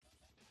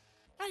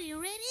you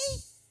ready?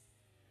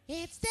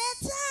 It's that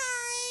time!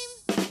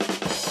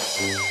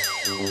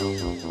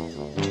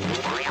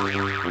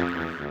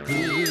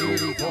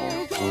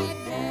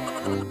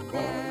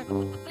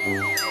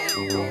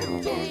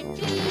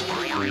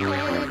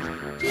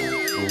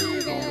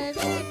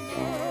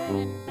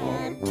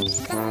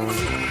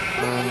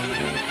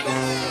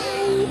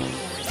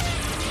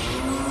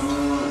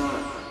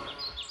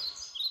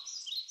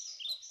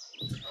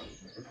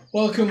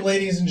 Welcome,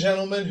 ladies and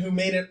gentlemen, who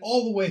made it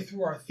all the way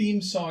through our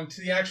theme song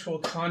to the actual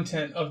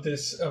content of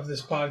this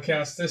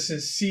podcast. This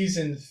is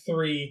season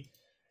 3,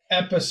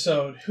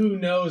 episode Who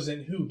Knows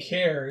and Who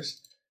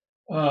Cares.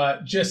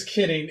 Just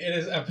kidding. It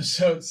is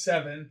episode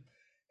 7,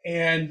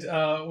 and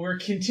we're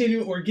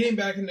getting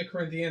back into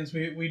Corinthians.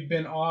 We've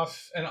been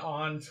off and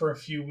on for a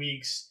few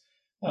weeks,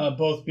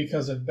 both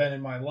because of Ben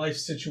and my life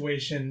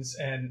situations,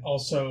 and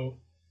also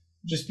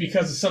just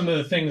because of some of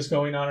the things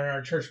going on in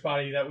our church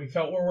body that we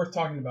felt were worth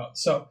talking about.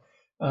 So,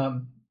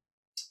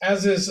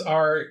 as is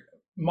our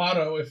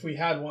motto, if we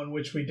had one,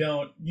 which we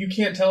don't, you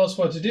can't tell us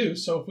what to do.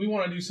 So if we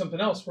want to do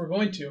something else, we're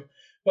going to.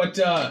 But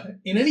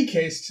in any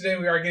case, today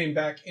we are getting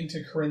back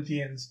into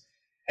Corinthians,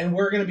 and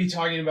we're going to be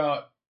talking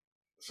about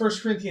 1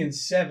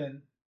 Corinthians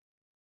 7.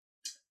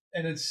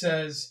 And it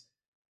says,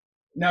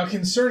 "Now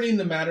concerning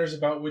the matters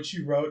about which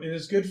you wrote, it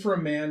is good for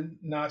a man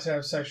not to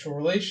have sexual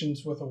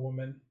relations with a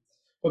woman.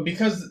 But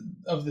because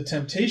of the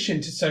temptation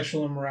to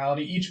sexual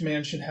immorality, each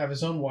man should have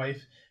his own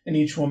wife, and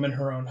each woman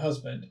her own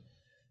husband.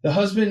 The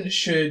husband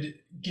should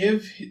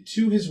give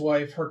to his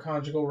wife her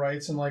conjugal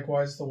rights, and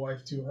likewise the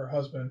wife to her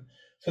husband.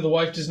 For the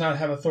wife does not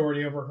have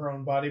authority over her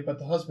own body, but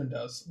the husband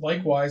does.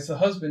 Likewise, the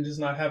husband does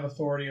not have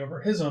authority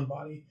over his own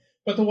body,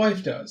 but the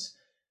wife does.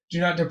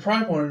 Do not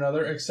deprive one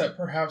another, except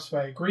perhaps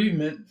by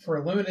agreement for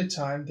a limited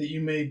time, that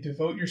you may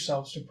devote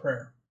yourselves to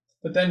prayer.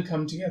 But then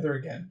come together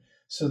again,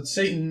 so that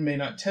Satan may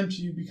not tempt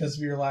you because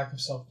of your lack of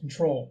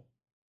self-control.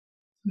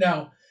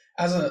 Now,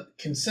 as a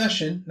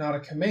concession, not a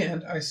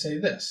command, I say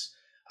this.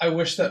 I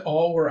wish that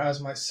all were as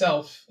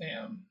myself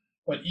am,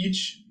 but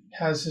each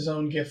has his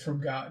own gift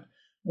from God,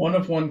 one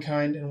of one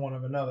kind and one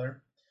of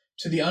another.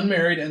 To the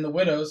unmarried and the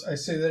widows, I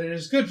say that it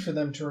is good for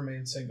them to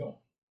remain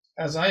single,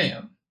 as I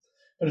am.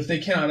 But if they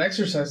cannot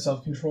exercise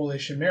self-control, they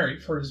should marry,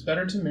 for it is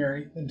better to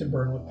marry than to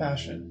burn with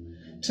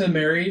passion. To the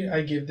married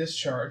I give this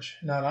charge,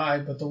 not I,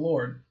 but the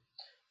Lord.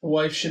 The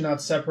wife should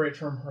not separate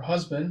from her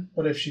husband,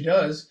 but if she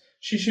does,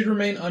 she should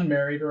remain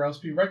unmarried or else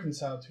be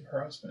reconciled to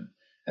her husband,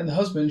 and the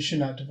husband should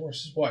not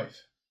divorce his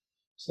wife.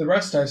 So the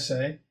rest I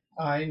say,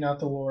 I, not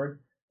the Lord,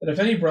 that if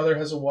any brother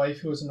has a wife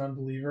who is an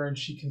unbeliever and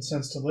she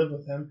consents to live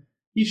with him,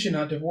 he should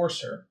not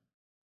divorce her.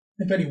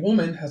 If any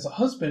woman has a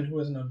husband who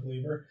is an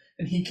unbeliever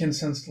and he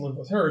consents to live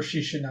with her,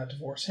 she should not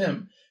divorce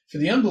him. For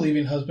the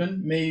unbelieving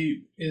husband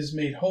is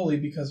made holy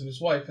because of his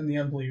wife, and the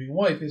unbelieving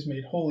wife is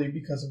made holy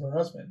because of her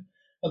husband.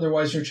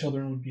 Otherwise your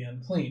children would be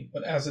unclean,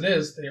 but as it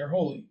is, they are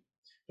holy.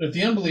 But if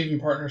the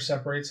unbelieving partner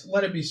separates,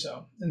 let it be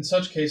so. In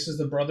such cases,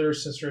 the brother or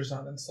sister is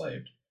not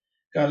enslaved.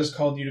 God has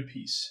called you to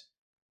peace.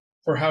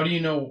 For how do you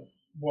know,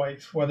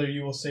 wife, whether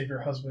you will save your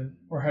husband?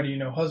 Or how do you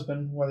know,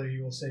 husband, whether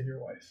you will save your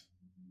wife?"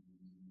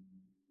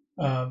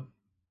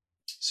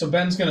 So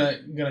Ben's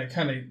gonna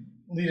kind of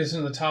lead us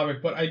into the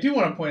topic, but I do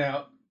want to point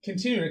out,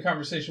 continuing a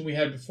conversation we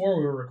had before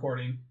we were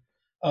recording,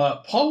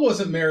 Paul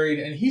wasn't married,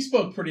 and he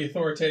spoke pretty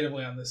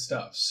authoritatively on this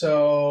stuff.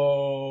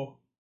 So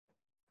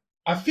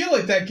I feel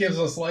like that gives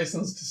us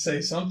license to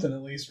say something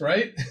at least,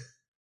 right?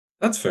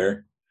 That's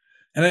fair.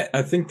 And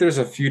I think there's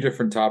a few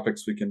different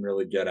topics we can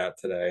really get at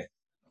today.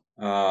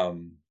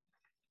 And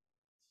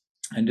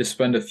just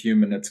spend a few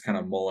minutes kind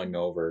of mulling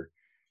over.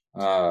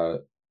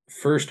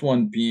 First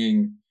one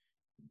being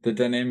the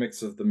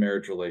dynamics of the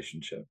marriage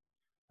relationship.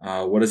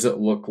 What does it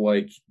look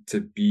like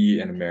to be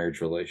in a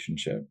marriage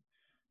relationship?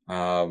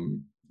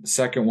 The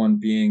second one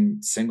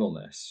being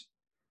singleness.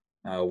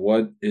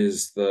 What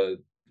is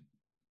the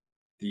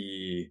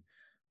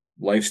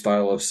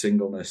lifestyle of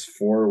singleness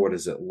for? What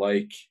is it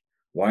like?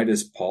 Why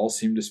does Paul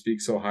seem to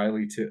speak so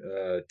highly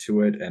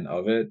to it and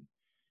of it?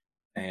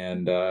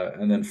 And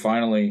then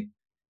finally,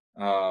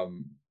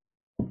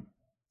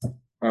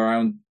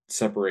 around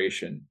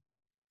separation,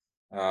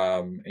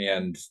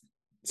 and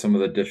some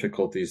of the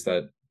difficulties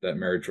that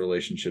marriage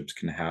relationships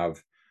can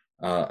have,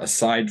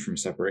 aside from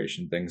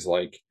separation. Things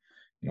like,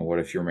 what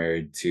if you're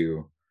married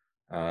to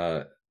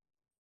a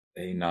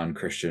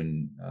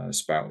non-Christian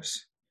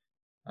spouse?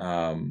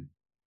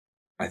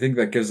 I think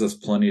that gives us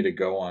plenty to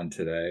go on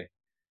today,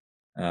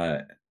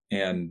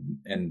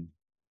 and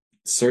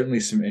certainly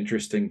some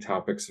interesting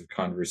topics of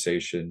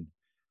conversation,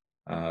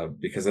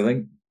 because I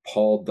think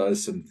Paul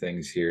does some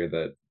things here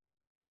that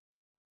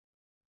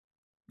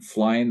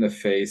fly in the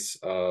face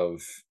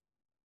of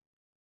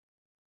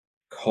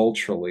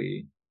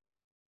culturally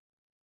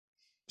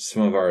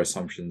some of our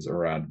assumptions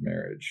around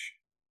marriage,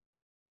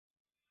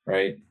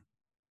 right?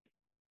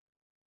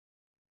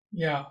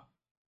 Yeah.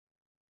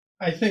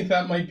 I think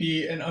that might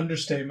be an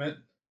understatement.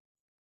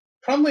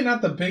 Probably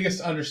not the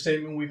biggest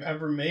understatement we've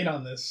ever made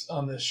on this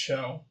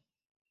show,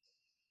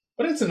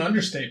 but it's an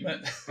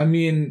understatement. I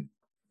mean,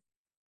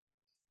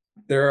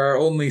 there are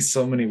only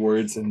so many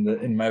words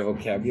in my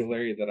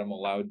vocabulary that I'm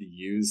allowed to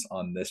use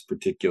on this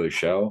particular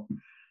show.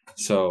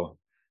 So,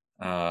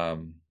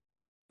 um,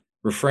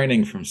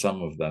 refraining from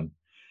some of them.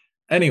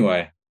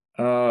 Anyway,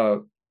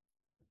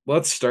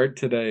 let's start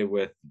today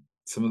with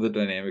some of the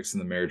dynamics in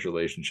the marriage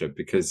relationship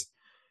because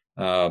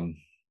um,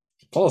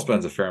 Paul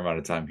spends a fair amount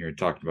of time here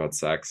talking about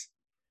sex,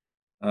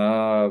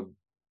 uh,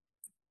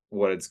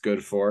 what it's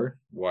good for,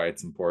 why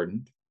it's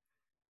important,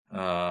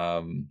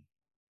 um,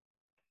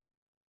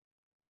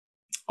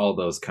 all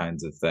those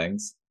kinds of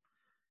things.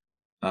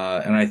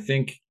 And I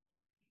think,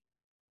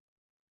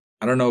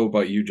 I don't know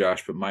about you,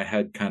 Josh, but my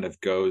head kind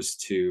of goes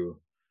to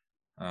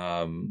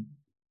um,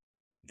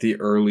 the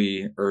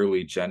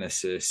early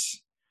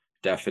Genesis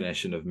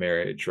definition of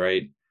marriage,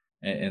 right?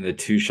 And the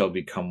two shall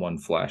become one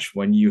flesh.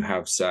 When you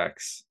have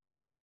sex,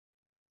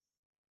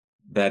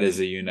 that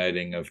is a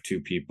uniting of two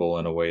people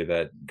in a way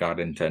that God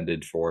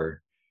intended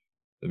for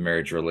the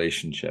marriage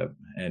relationship.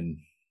 And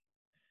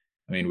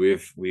I mean,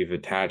 we've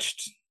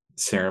attached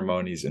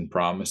ceremonies and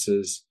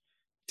promises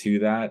to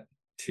that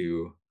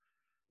to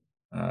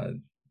uh,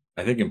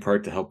 I think in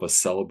part to help us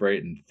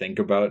celebrate and think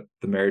about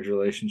the marriage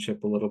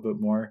relationship a little bit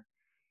more.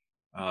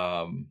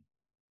 Um,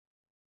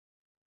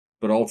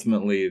 but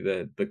ultimately,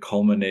 the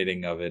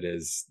culminating of it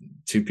is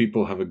two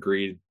people have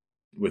agreed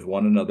with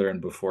one another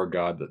and before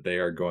God that they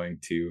are going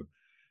to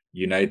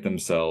unite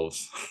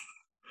themselves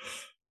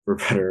for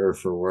better or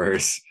for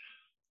worse.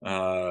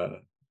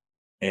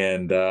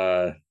 And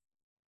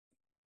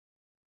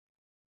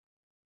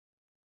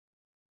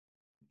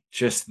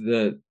just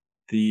the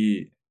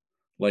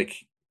like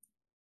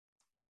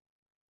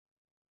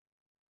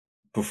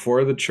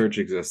before the church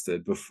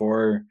existed,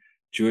 before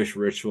Jewish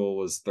ritual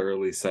was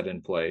thoroughly set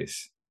in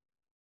place,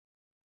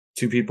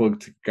 two people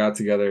got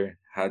together,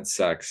 had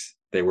sex,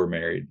 they were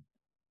married.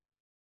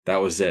 That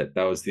was it.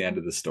 That was the end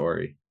of the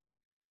story.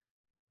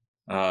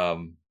 I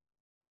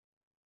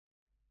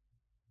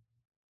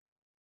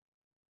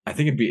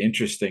think it'd be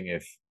interesting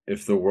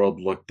if the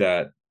world looked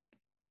at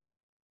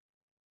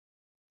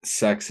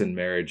sex and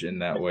marriage in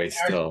that way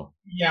still.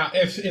 Yeah,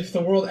 if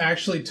the world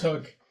actually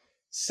took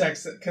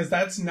sex, because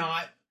that's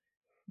not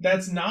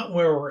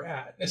where we're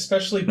at,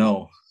 especially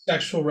No.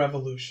 sexual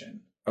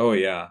revolution. Oh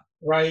yeah.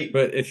 Right.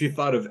 But if you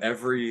thought of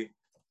every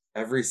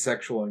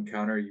sexual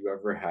encounter you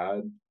ever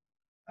had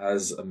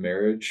as a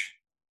marriage,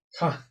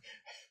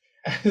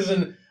 as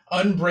an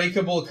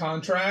unbreakable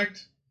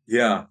contract,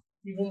 yeah,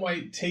 people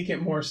might take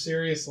it more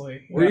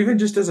seriously. Or even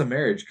just as a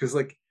marriage, because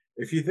like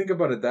if you think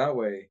about it that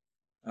way,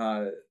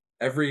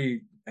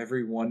 every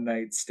one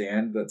night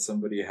stand that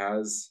somebody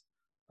has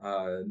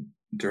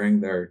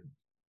during their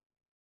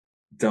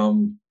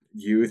dumb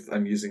youth,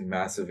 I'm using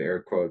massive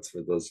air quotes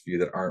for those of you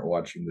that aren't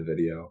watching the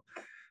video,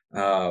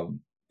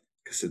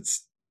 because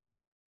it's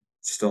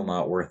still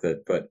not worth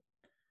it. But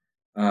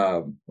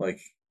like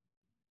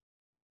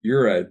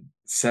you're a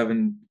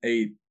 7,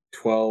 8,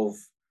 12,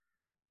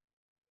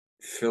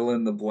 fill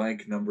in the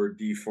blank number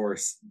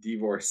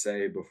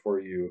divorcee before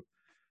you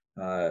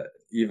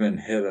even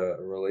hit a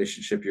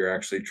relationship you're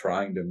actually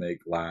trying to make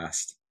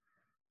last.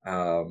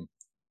 And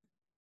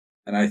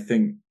I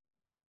think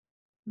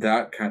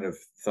that kind of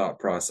thought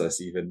process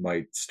even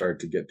might start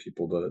to get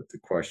people to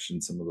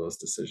question some of those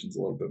decisions a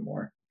little bit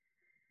more.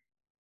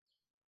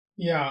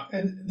 Yeah,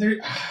 and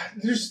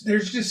there's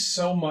just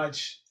so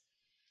much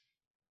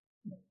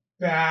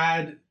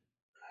bad.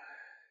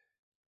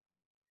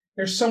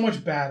 There's so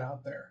much bad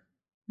out there.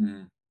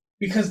 Mm-hmm.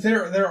 Because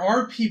there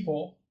are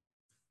people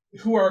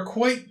who are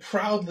quite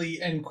proudly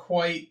and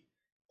quite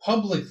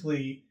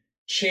publicly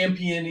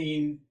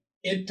championing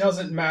it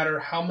doesn't matter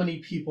how many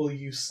people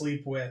you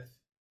sleep with.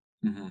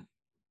 Mm-hmm.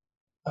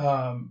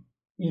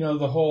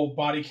 The whole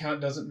body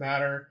count doesn't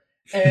matter.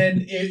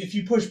 And if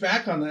you push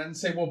back on that and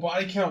say, well,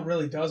 body count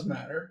really does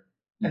matter,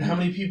 and how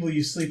many people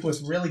you sleep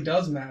with really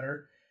does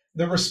matter,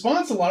 the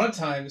response a lot of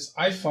times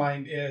I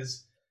find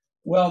is,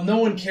 well, no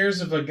one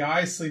cares if a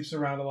guy sleeps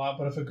around a lot,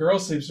 but if a girl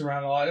sleeps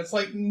around a lot, it's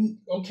like,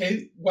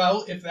 okay,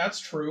 well, if that's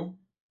true,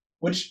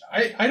 which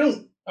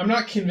I'm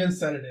not convinced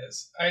that it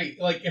is.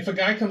 If a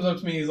guy comes up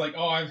to me, he's like,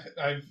 oh,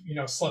 I've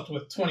slept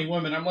with 20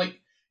 women. I'm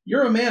like,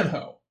 you're a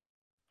man-ho.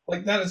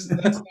 Like that's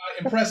not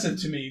impressive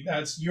to me.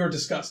 You're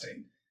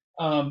disgusting.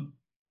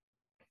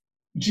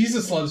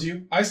 Jesus loves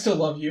you. I still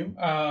love you.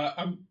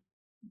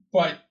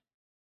 But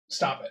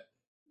stop it.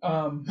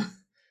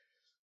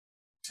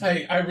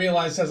 I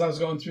realized as I was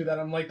going through that,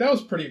 I'm like, that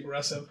was pretty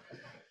aggressive.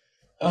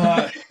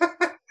 But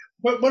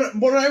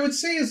what I would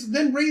say is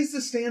then raise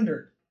the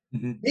standard.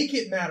 Mm-hmm. Make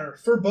it matter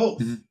for both.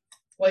 Mm-hmm.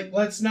 Like,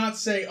 let's not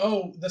say,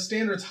 oh, the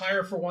standard's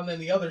higher for one than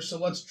the other, so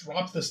let's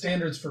drop the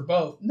standards for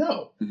both.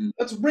 No,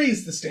 let's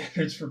raise the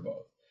standards for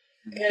both.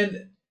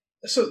 And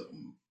so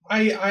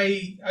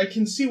I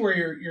can see where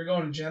you're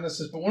going in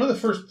Genesis, but one of the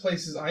first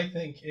places I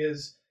think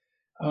is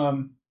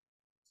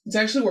it's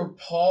actually where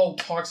Paul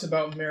talks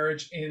about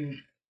marriage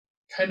in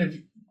kind of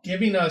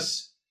giving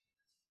us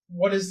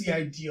what is the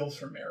ideal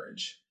for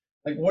marriage.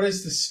 Like, what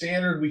is the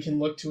standard we can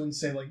look to and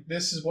say, like,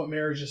 this is what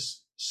marriage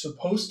is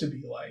supposed to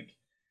be like.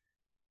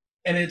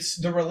 and it's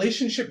the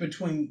relationship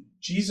between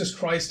Jesus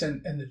Christ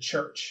and the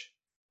church.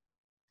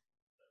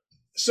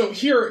 So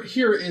here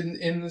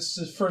in this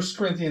is 1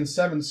 Corinthians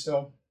 7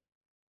 still,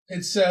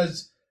 it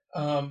says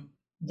the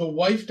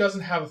wife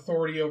doesn't have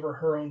authority over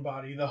her own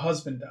body, the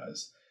husband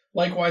does.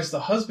 Likewise,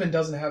 the husband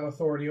doesn't have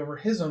authority over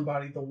his own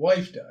body, the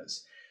wife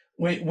does.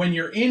 When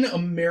you're in a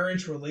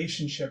marriage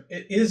relationship,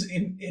 it's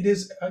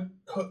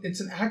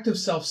an act of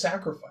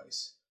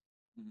self-sacrifice.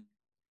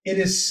 It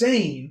is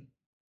saying,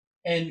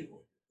 and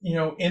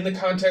in the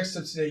context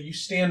of today, you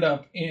stand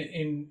up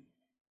in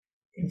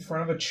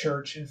front of a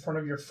church, in front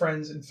of your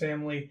friends and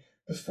family,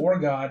 before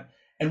God,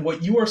 and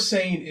what you are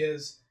saying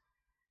is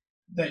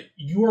that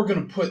you are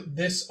going to put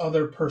this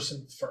other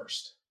person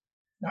first.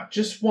 Not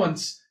just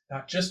once,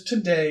 not just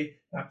today,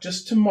 not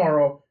just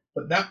tomorrow,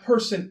 but that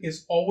person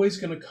is always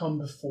going to come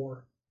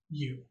before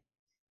you.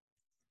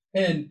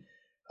 And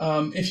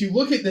if you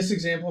look at this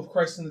example of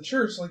Christ in the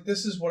church, like,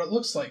 this is what it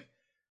looks like.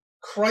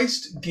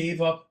 Christ gave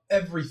up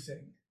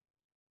everything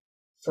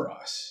for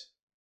us.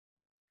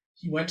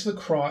 He went to the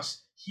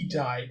cross. He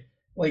died.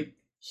 Like,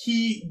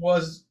 he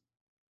was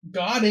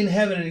God in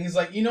heaven, and he's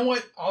like, you know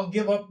what? I'll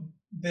give up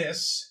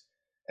this,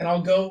 and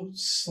I'll go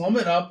slum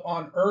it up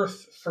on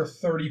earth for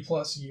 30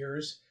 plus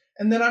years,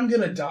 and then I'm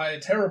going to die a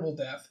terrible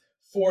death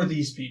for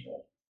these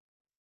people.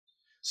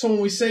 So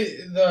when we say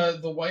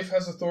the wife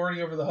has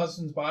authority over the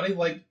husband's body,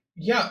 like,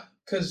 yeah,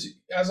 because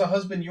as a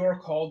husband, you're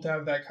called to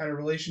have that kind of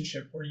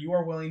relationship where you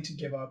are willing to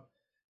give up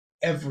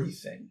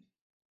everything.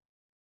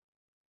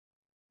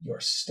 Your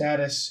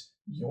status,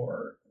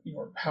 your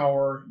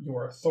power,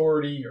 your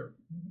authority, your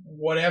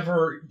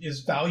whatever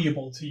is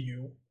valuable to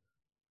you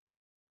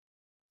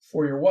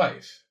for your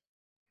wife.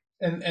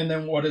 And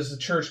then what is the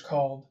church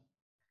called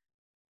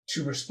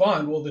to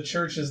respond? Well, the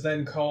church is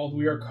then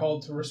we are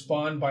called to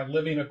respond by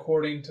living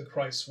according to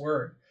Christ's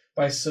word,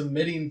 by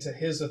submitting to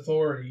his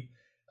authority,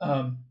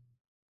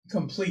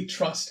 complete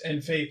trust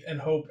and faith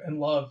and hope and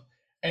love.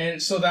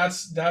 And so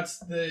that's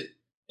the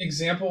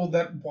example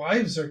that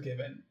wives are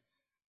given,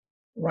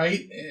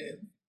 right?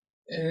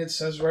 And it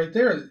says right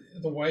there,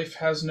 the wife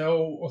has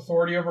no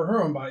authority over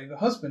her own body, the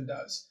husband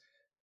does.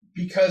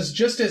 Because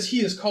just as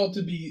he is called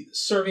to be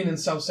serving and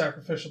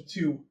self-sacrificial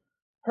to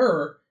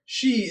her,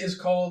 she is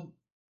called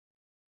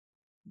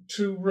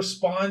to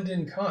respond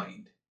in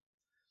kind.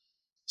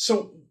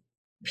 So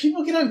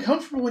people get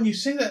uncomfortable when you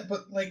say that,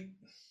 but, like,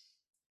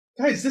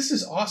 guys, this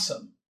is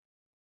awesome.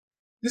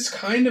 This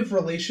kind of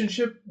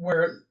relationship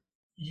where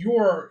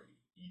you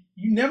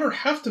never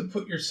have to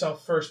put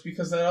yourself first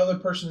because that other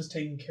person is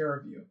taking care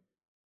of you.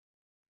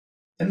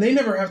 And they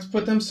never have to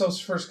put themselves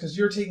first because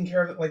you're taking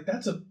care of it. Like,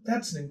 that's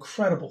an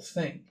incredible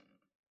thing.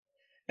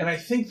 And I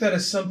think that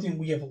is something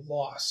we have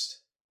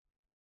lost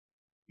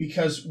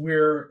because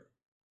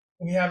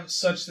we have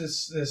such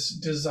this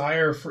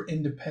desire for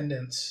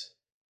independence.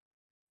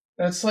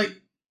 That's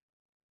like,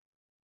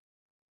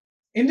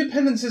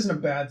 independence isn't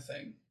a bad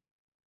thing.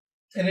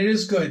 And it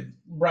is good,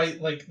 right?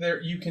 Like,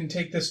 you can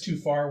take this too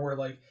far where,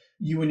 like,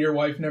 you and your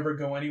wife never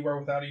go anywhere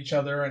without each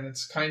other and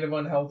it's kind of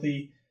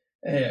unhealthy,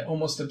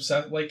 almost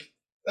obsessed. Like,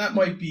 that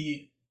might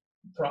be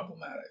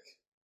problematic.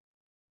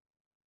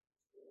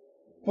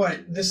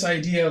 But this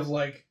idea of,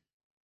 like,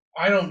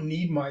 I don't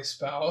need my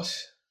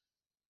spouse.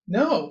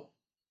 No.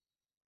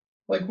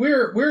 Like,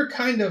 we're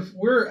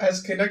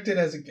as connected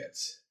as it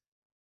gets.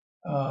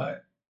 And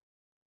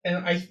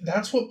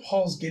that's what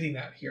Paul's getting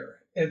at here.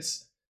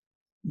 It's,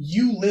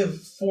 you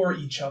live for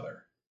each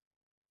other.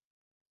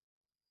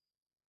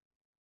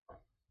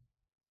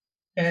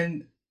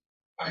 And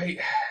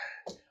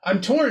I'm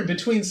torn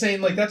between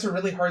saying, like, that's a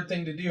really hard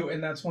thing to do,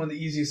 and that's one of the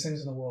easiest things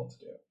in the world to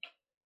do.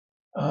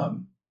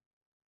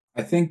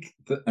 I think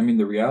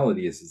the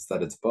reality is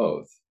that it's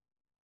both.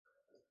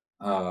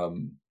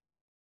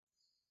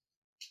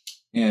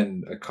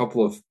 And a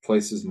couple of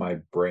places my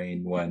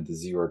brain went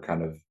as you were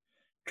kind of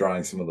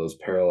drawing some of those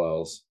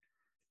parallels.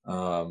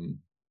 I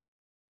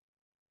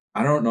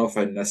don't know if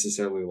I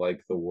necessarily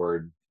like the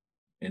word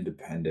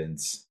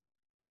independence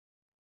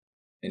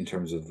in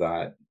terms of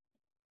that,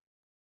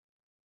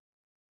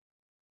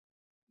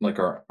 like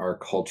our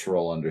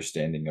cultural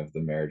understanding of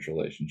the marriage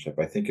relationship.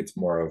 I think it's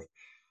more of,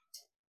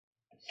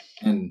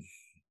 and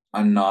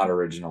I'm not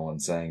original in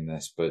saying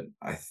this, but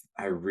I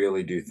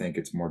really do think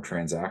it's more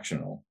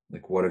transactional.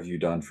 Like, what have you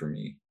done for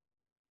me?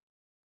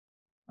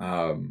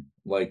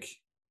 Like,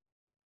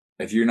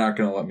 if you're not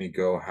going to let me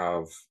go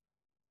have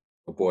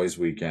a boys'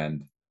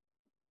 weekend,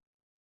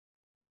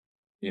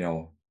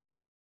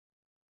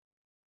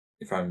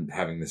 if I'm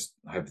having this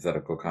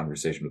hypothetical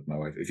conversation with my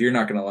wife, if you're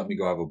not going to let me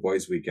go have a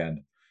boys' weekend,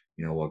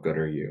 what good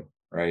are you,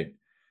 right?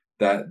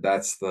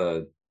 There's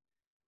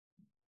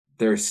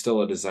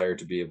still a desire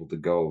to be able to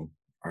go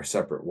our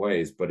separate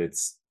ways, but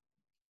it's,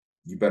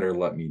 you better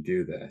let me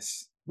do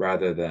this,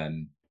 rather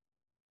than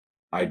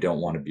I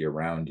don't want to be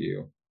around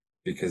you,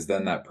 because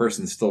then that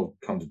person still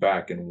comes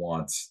back and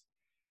wants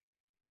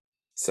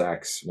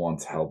sex,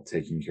 wants help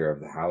taking care of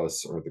the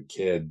house or the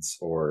kids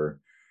or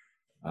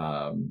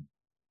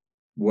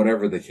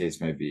whatever the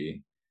case may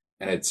be.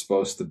 And it's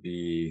supposed to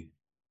be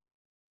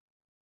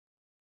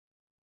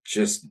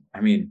just,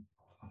 I mean,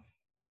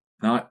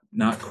 not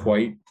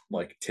quite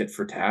like tit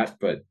for tat,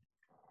 but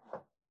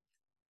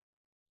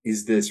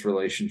is this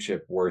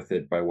relationship worth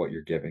it by what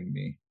you're giving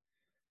me?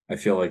 I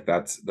feel like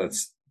that's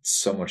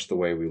so much the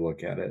way we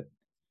look at it.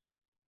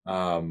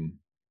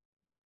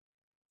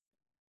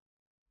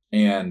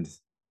 And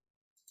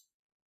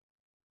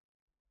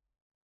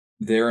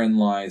therein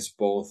lies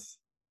both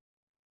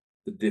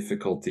the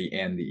difficulty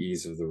and the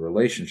ease of the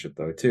relationship,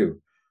 though,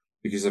 too.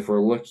 Because if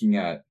we're looking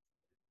at,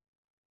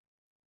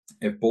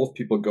 if both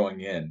people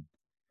going in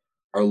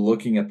are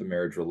looking at the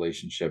marriage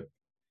relationship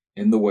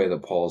in the way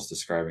that Paul is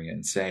describing it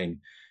and saying,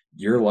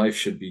 your life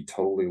should be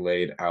totally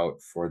laid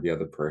out for the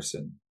other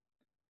person,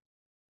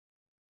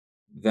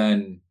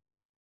 then,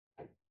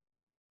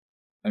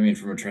 I mean,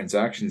 from a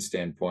transaction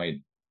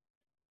standpoint,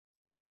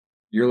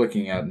 you're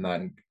looking at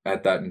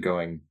that and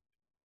going,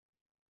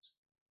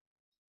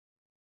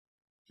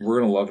 we're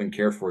going to love and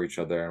care for each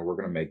other and we're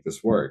going to make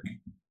this work.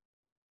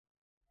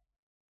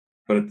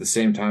 But at the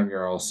same time,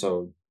 you're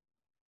also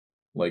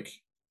like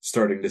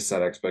starting to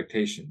set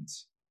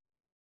expectations.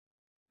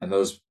 And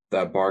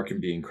that bar can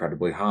be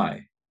incredibly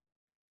high.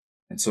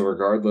 And so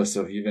regardless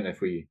of, even if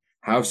we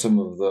have some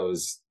of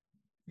those,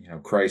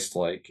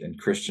 Christ-like and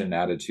Christian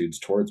attitudes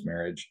towards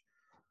marriage,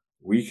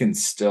 we can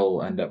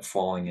still end up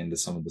falling into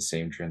some of the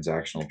same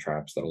transactional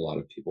traps that a lot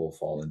of people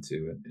fall into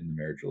in the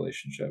marriage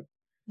relationship.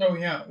 Oh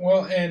yeah.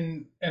 Well,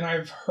 and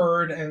I've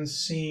heard and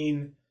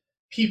seen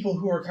people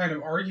who are kind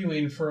of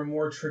arguing for a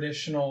more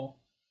traditional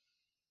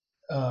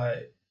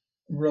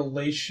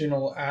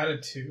relational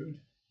attitude,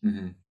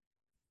 mm-hmm.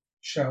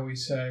 shall we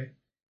say,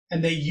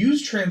 and they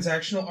use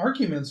transactional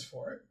arguments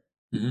for it.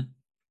 Mm-hmm.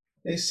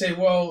 They say,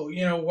 well,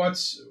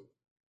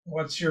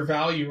 what's your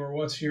value, or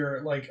what's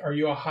your, like, are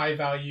you a high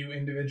value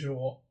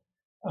individual,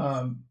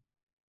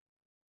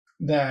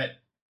 that,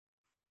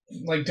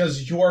 like,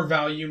 does your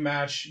value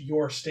match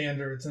your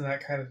standards and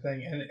that kind of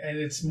thing, and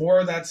it's more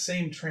of that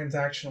same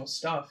transactional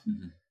stuff.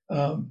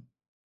 Mm-hmm.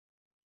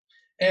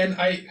 And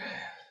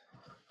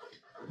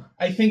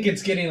I think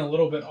it's getting a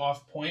little bit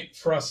off point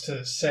for us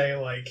to say,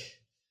 like,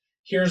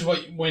 here's what,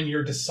 when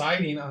you're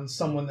deciding on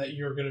someone that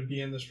you're going to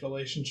be in this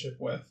relationship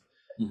with,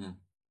 mm-hmm.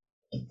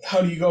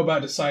 how do you go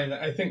about deciding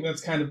that? I think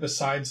that's kind of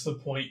besides the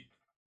point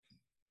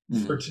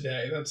mm-hmm. for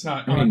today. That's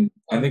not. I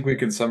think we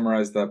can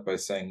summarize that by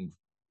saying,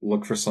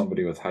 look for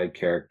somebody with high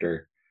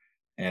character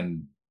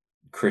and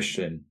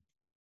Christian,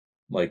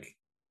 like,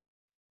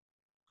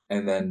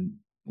 and then,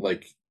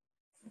 like,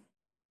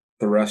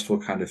 the rest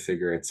will kind of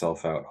figure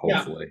itself out,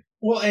 hopefully. Yeah.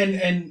 Well,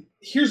 and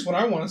here's what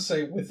I want to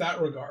say with that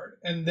regard,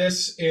 and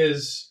this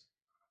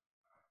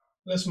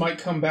might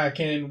come back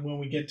in when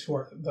we get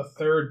to the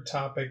third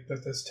topic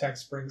that this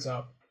text brings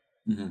up.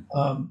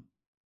 Mm-hmm.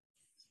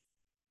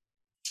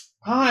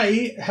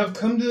 I have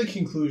come to the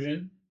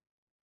conclusion,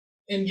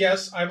 and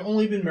yes, I've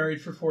only been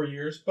married for 4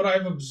 years, but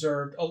I've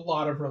observed a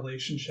lot of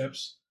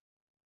relationships.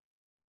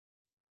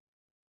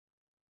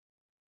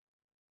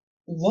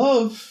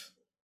 Love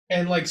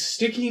and, like,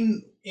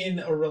 sticking in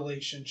a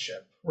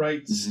relationship,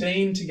 right? Mm-hmm.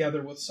 Staying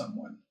together with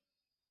someone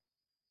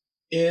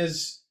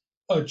is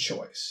a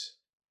choice.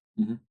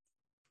 Mm-hmm.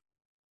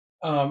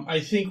 I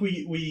think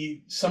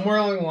we somewhere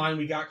along the line,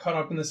 we got caught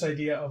up in this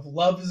idea of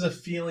love is a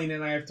feeling,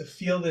 and I have to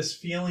feel this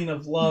feeling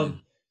of love mm-hmm.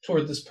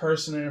 toward this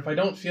person. And if I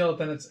don't feel it,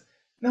 then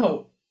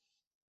no,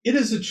 it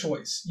is a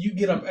choice. You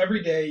get up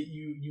every day,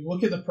 you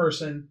look at the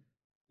person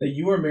that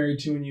you are married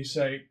to, and you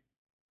say,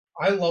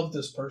 I love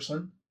this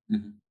person,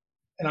 mm-hmm.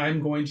 and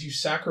I'm going to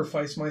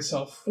sacrifice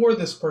myself for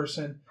this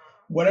person,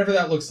 whatever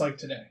that looks like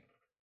today.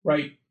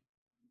 Right.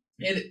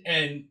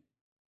 And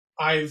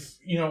I've,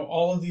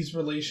 all of these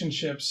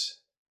relationships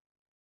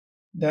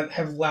that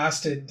have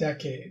lasted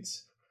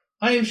decades,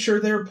 I am sure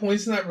there are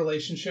points in that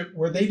relationship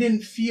where they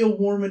didn't feel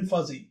warm and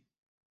fuzzy,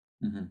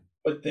 mm-hmm.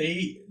 but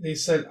they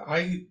said,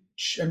 I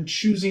am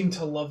choosing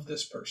to love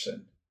this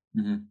person.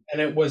 Mm-hmm.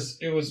 And it was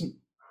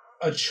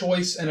a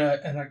choice and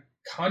a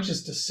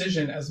conscious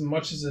decision as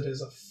much as it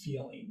is a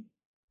feeling.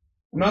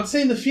 I'm not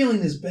saying the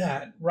feeling is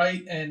bad,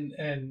 right?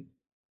 And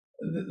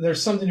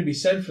there's something to be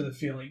said for the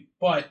feeling,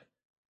 but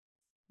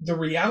the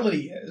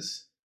reality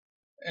is,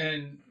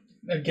 and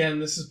again,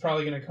 this is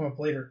probably going to come up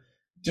later,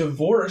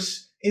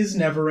 divorce is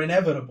never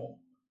inevitable.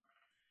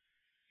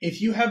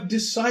 If you have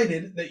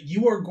decided that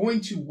you are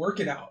going to work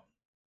it out,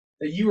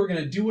 that you are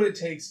going to do what it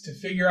takes to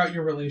figure out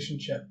your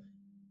relationship,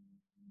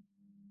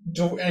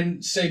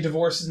 and say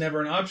divorce is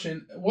never an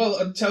option, well,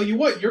 I'll tell you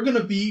what, you're going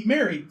to be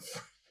married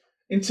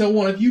until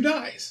one of you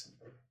dies.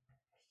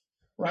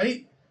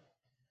 Right?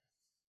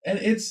 And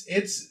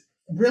it's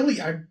really,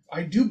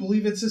 I do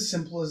believe it's as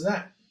simple as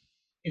that.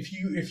 If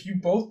you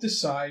both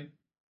decide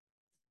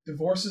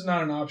divorce is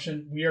not an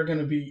option, we are going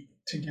to be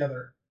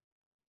together,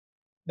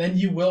 then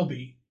you will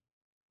be.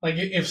 Like,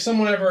 if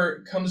someone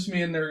ever comes to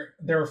me and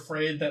they're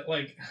afraid that,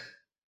 like,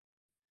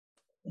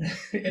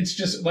 it's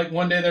just like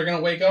one day they're going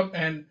to wake up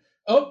and,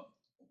 oh,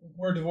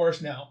 we're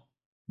divorced now.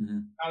 Mm-hmm.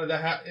 How did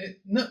that happen?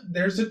 No,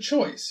 there's a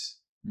choice.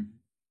 Mm-hmm.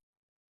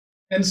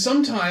 And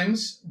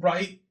sometimes,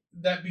 right,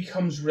 that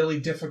becomes really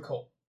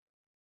difficult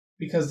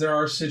because there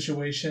are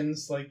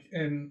situations like,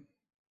 and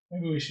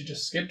maybe we should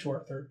just skip to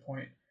our third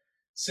point,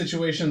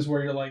 situations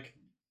where you're like,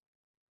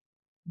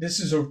 this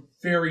is a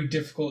very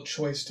difficult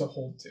choice to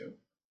hold to.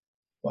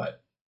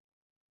 But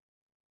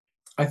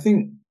I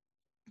think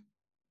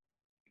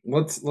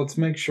let's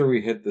make sure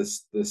we hit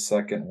this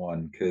second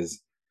one,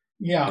 because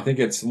yeah, I think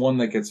it's one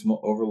that gets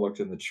overlooked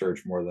in the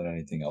church more than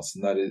anything else,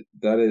 and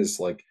that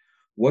is like,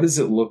 what does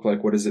it look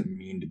like? What does it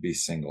mean to be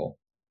single?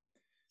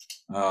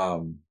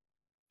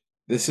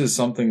 This is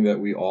something that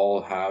we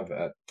all have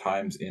at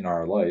times in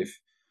our life.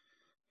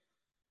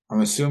 I'm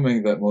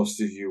assuming that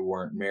most of you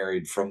weren't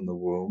married from the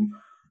womb.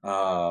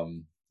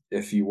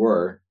 If you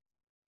were,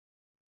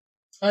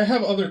 I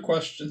have other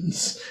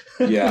questions.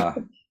 yeah,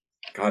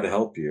 God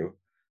help you.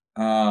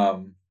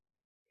 Um,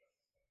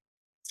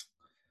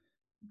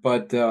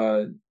 but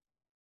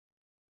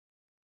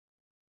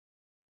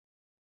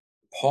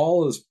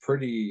Paul is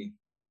pretty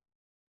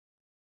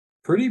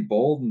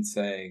bold in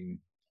saying,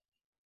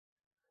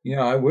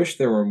 I wish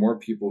there were more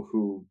people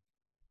who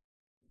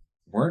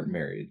weren't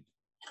married,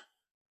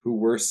 who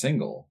were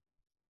single.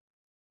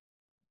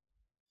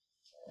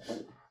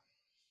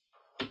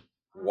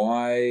 Why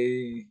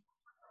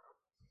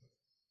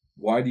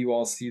do you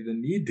all see the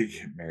need to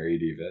get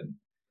married even?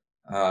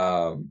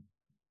 Well,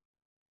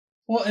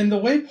 and the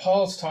way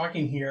Paul's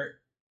talking here,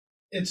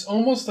 it's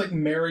almost like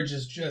marriage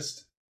is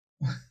just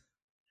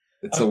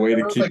it's a way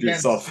to keep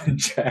yourself in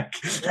check.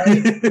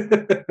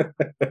 Right?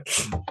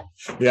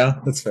 Yeah,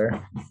 that's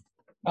fair.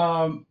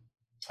 I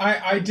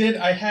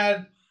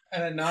had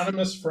an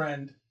anonymous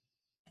friend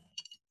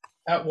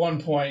at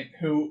one point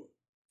who,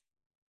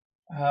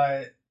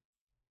 a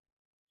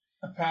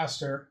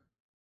pastor,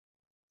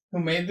 who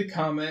made the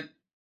comment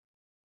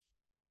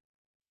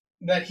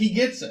that he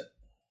gets it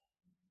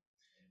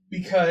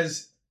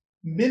because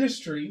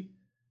ministry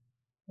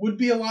would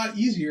be a lot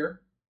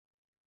easier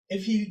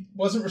if he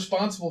wasn't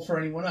responsible for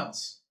anyone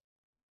else.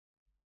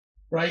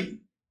 Right?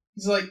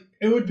 He's like,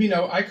 it would be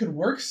I could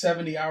work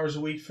 70 hours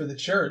a week for the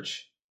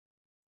church,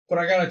 but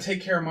I got to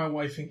take care of my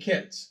wife and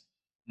kids.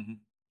 Mm-hmm.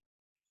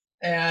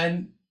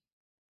 And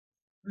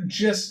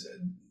just,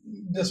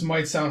 this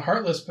might sound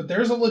heartless, but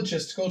there's a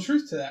logistical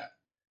truth to that.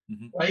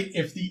 Mm-hmm. Right?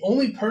 If the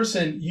only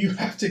person you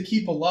have to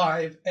keep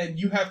alive and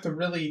you have to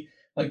really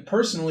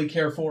personally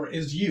care for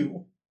is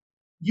you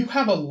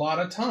have a lot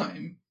of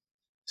time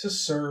to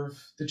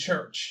serve the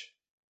church.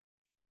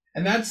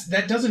 And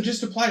that doesn't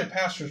just apply to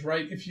pastors,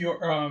 right? If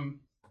you're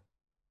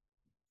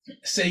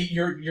say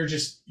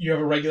you have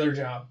a regular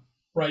job,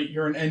 right?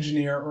 You're an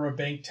engineer or a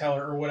bank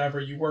teller or whatever,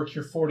 you work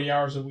your 40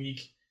 hours a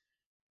week.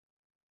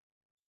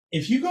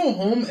 If you go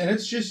home and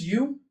it's just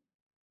you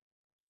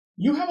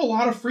have a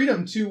lot of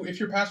freedom to, if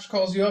your pastor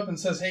calls you up and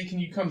says, hey, can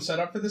you come set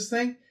up for this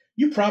thing?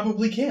 You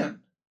probably can.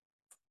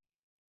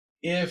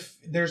 If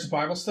there's a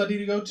Bible study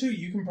to go to,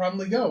 you can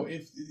probably go.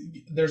 If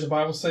there's a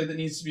Bible study that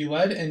needs to be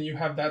led and you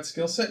have that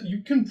skill set,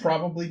 you can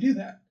probably do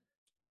that.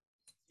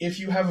 If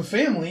you have a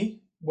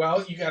family,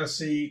 well, you got to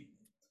see,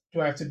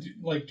 do I have to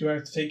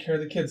take care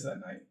of the kids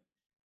that night?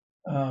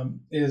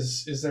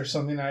 Is there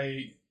something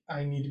I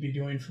need to be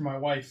doing for my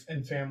wife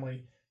and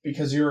family?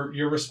 Because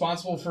you're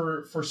responsible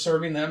for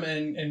serving them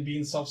and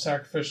being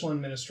self-sacrificial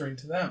and ministering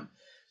to them.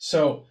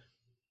 So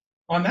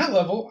on that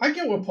level, I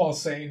get what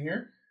Paul's saying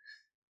here.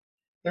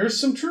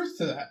 There's some truth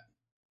to that.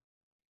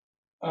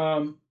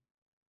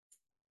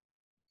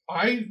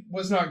 I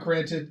was not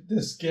granted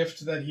this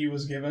gift that he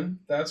was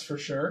given, that's for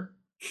sure.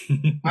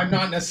 I'm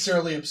not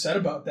necessarily upset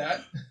about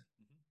that.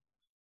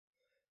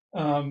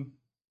 I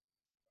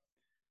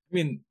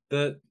mean,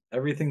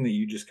 everything that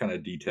you just kind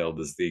of detailed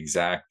is the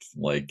exact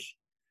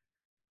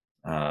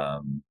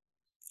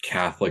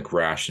Catholic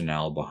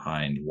rationale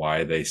behind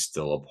why they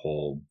still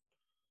uphold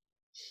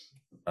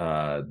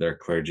their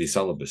clergy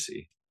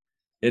celibacy.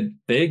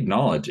 They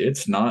acknowledge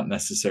it's not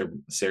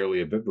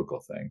necessarily a biblical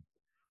thing.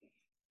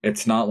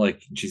 It's not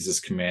like Jesus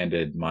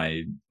commanded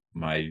my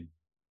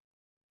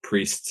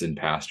priests and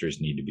pastors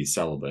need to be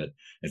celibate.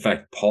 In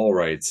fact, Paul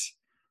writes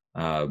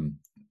that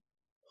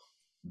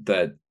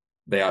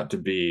they ought to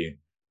be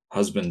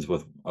husbands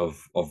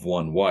of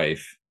one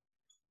wife,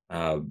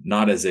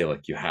 not as a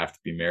you have to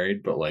be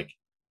married, but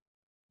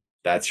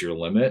that's your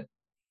limit.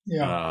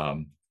 Yeah.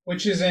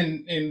 Which is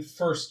in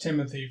 1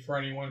 Timothy for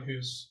anyone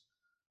who's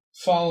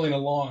following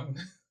along.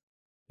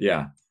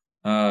 Yeah.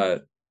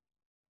 And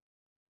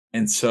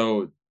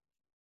so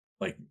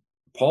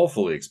Paul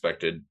fully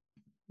expected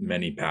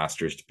many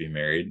pastors to be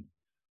married.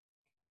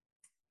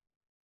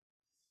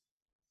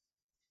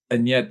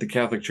 And yet the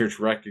Catholic Church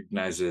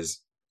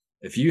recognizes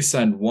if you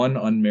send one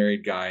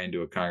unmarried guy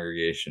into a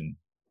congregation,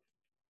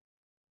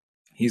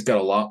 he's got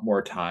a lot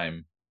more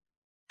time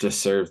to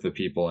serve the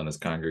people in his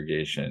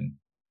congregation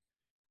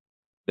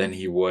than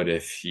he would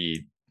if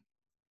he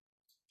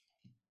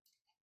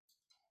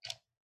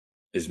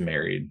is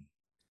married.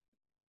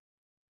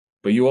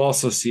 But you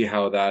also see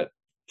how that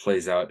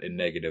plays out in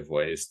negative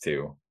ways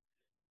too.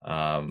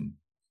 And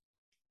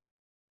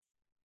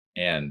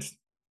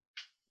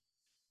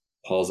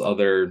Paul's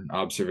other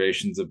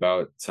observations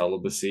about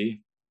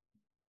celibacy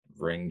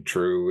ring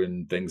true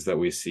in things that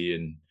we see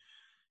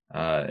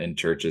in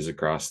churches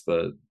across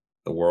the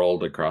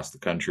world, across the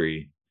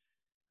country.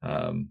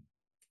 Um,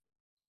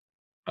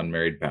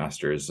 Unmarried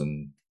pastors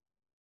and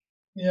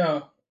Yeah.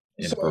 So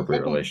a inappropriate couple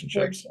quick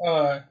relationships.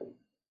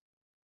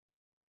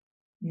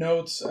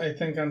 notes, I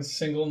think, on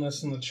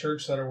singleness in the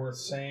church that are worth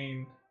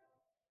saying.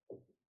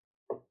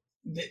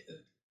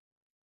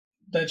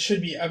 That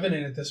should be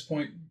evident at this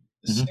point.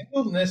 Mhm.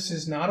 Singleness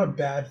is not a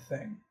bad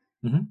thing.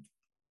 Mhm.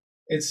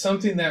 It's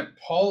something that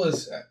Paul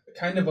is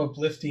kind of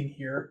uplifting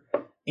here.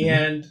 Mhm.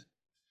 And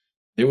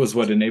It was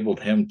what enabled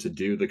him to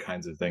do the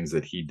kinds of things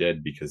that he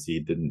did, because he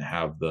didn't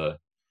have the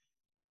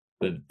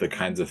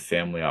kinds of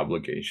family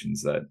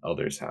obligations that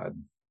others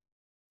had.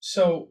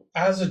 so,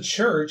 as a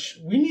church,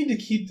 we need to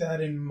keep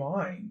that in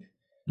mind.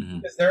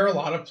 Mhm. Because there are a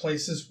lot of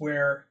places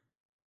where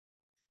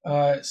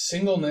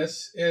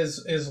singleness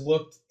is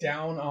looked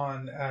down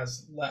on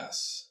as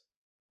less,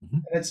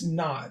 Mhm. and it's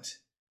not.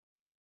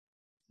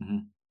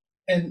 Mhm.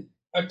 And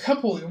a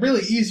couple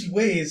really easy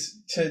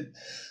ways to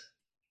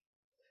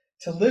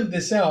live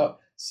this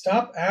out: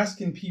 stop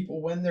asking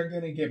people when they're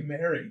going to get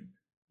married,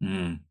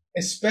 Mhm.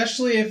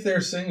 especially if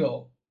they're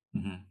single.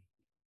 Mhm.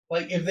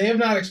 Like, if they have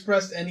not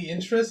expressed any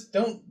interest,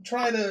 don't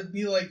try to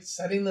be like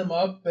setting them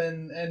up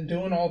and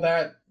doing all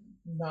that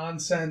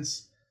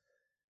nonsense,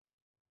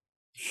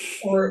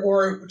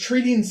 or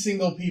treating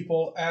single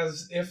people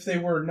as if they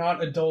were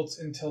not adults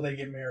until they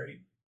get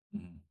married.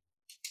 Mhm.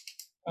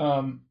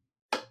 Um,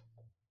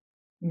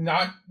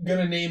 Not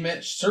gonna name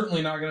it.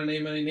 Certainly not gonna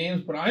name any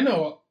names, but I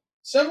know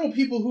several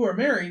people who are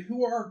married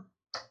who are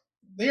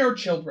they are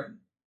children.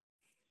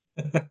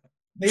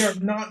 They are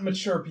not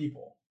mature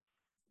people,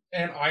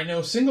 and I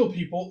know single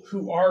people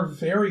who are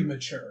very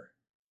mature,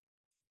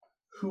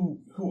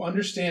 who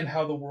understand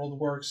how the world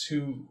works,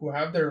 who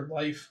have their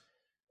life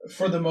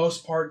for the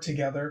most part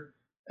together.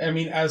 I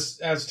mean, as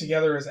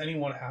together as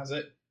anyone has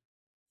it.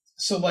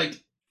 So,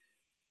 like,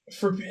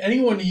 for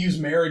anyone to use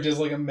marriage as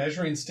like a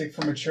measuring stick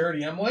for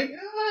maturity, I'm like,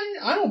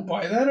 I don't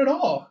buy that at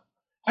all.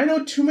 I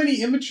know too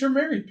many immature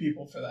married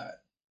people for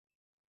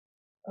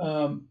that.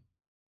 Um,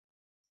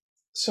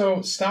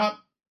 so stop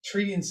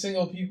treating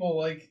single people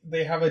like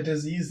they have a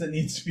disease that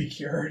needs to be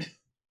cured.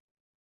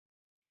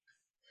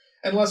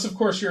 Unless, of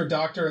course, you're a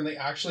doctor and they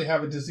actually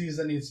have a disease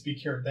that needs to be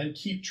cured, then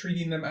keep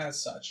treating them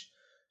as such.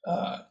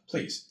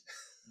 Please.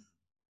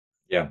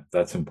 Yeah,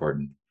 that's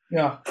important.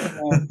 Yeah.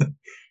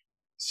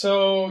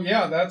 So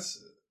yeah,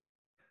 that's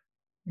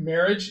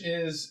marriage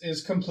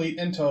is complete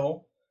and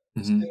total.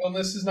 Mhm.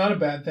 Singleness is not a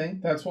bad thing.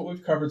 That's what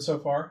we've covered so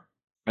far.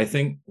 I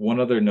think one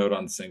other note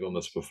on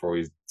singleness before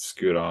we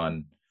scoot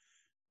on.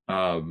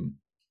 Um,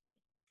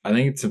 I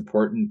think it's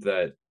important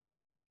that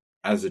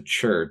as a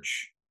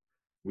church,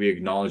 we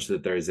acknowledge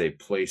that there is a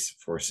place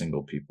for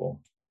single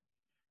people.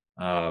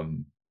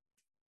 Um,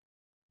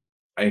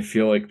 I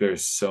feel like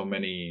there's so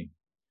many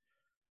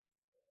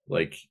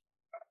like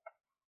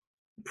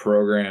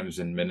programs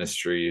and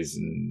ministries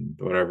and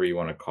whatever you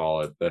want to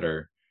call it that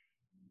are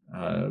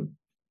uh,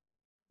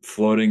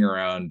 floating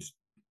around,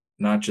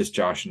 not just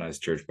Josh and I's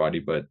church body,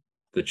 but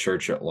the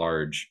church at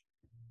large,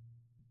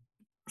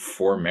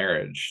 for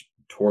marriage,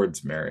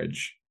 towards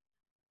marriage.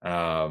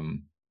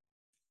 Um,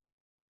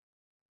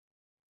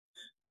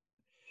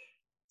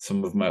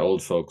 some of my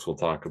old folks will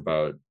talk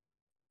about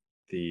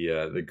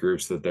the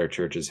groups that their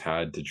churches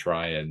had to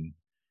try and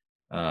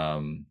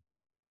um,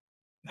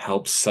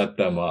 help set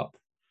them up,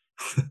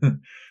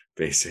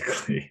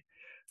 basically.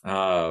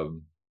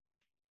 Um,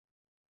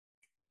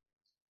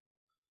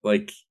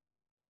 like,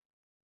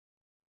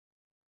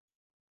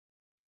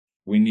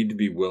 we need to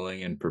be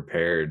willing and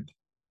prepared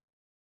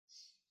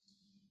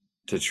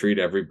to treat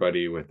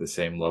everybody with the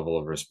same level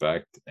of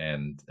respect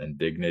and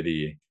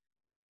dignity,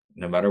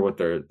 no matter what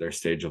their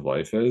stage of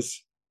life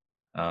is.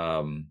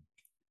 Um,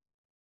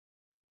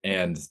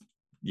 and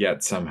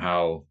yet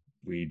somehow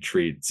we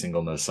treat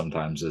singleness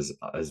sometimes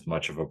as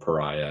much of a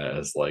pariah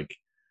as like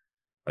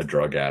a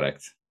drug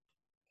addict.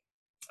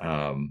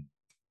 Um,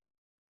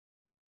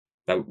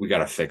 that we got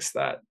to fix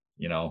that,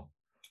 you know,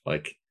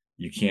 like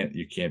you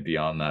can't be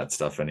on that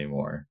stuff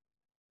anymore.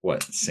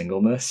 What,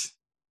 singleness?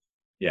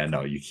 Yeah,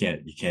 no, you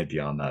can't be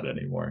on that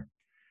anymore,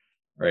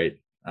 right?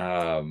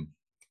 um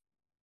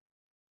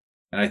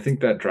and I think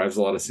that drives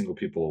a lot of single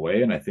people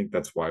away, and I think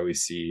that's why we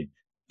see,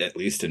 at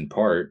least in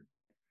part,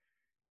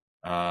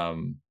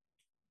 um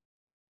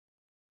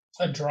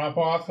A drop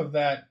off of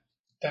that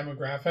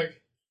demographic.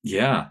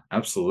 yeah,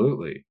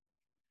 absolutely.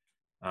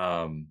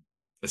 um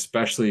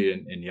Especially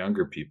in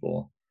younger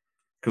people,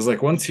 because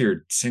like once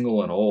you're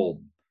single and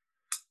old,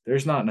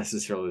 there's not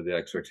necessarily the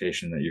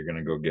expectation that you're going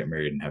to go get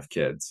married and have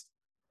kids.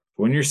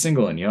 But when you're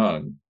single and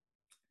young,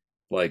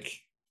 like,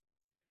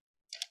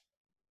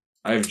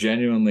 I've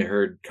genuinely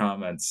heard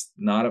comments,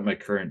 not at my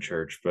current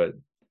church, but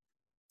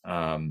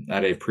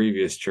at a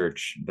previous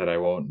church that I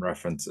won't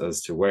reference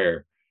as to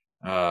where,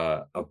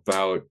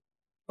 about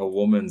a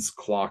woman's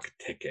clock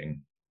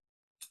ticking.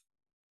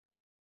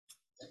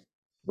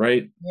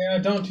 Right? Yeah,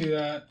 don't do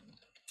that.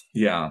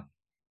 Yeah.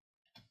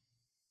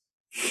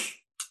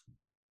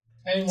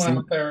 Anyone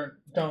out there,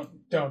 don't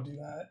do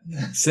that.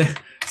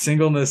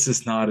 Singleness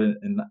is not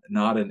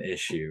an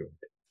issue.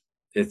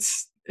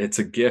 It's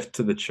a gift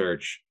to the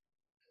church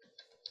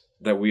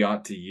that we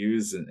ought to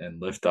use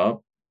and lift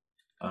up,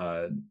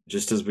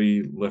 just as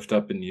we lift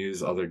up and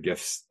use other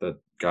gifts that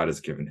God has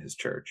given His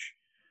church.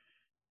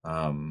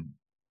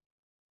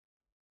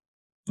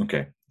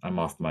 Okay, I'm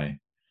off my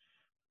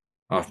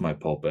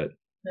pulpit.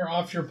 You're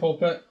off your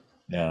pulpit.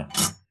 Yeah.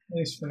 At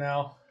least for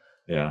now.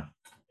 Yeah.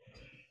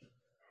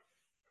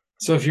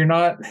 So if you're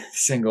not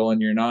single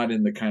and you're not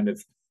in the kind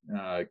of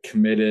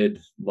committed,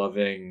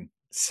 loving,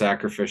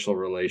 sacrificial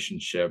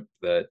relationship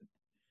that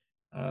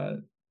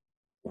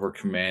we're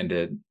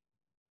commanded,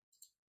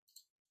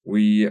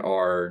 we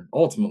are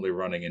ultimately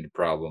running into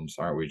problems,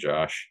 aren't we,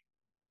 Josh?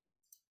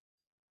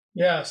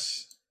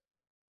 Yes.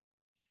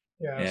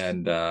 Yes.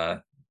 And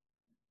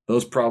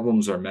those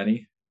problems are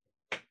many.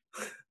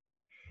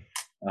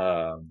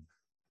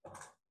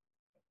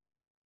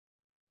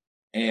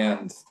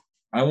 And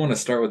I want to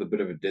start with a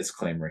bit of a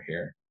disclaimer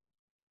here.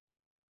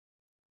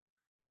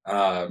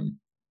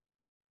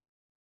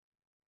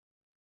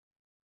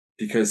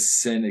 Because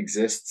sin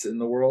exists in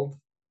the world,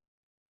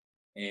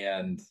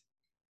 and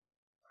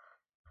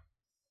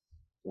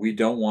we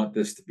don't want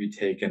this to be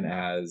taken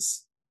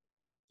as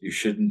you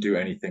shouldn't do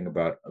anything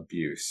about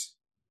abuse.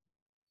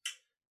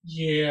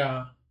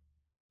 Yeah.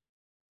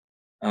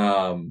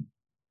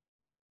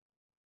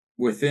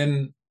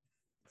 Within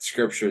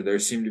Scripture, there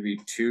seem to be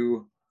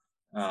two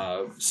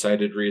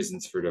cited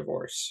reasons for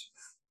divorce: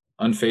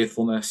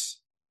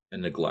 unfaithfulness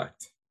and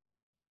neglect.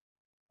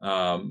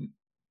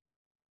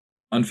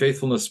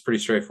 Unfaithfulness is pretty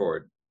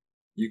straightforward.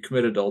 You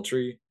commit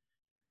adultery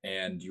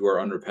and you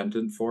are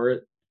unrepentant for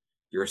it,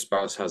 your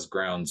spouse has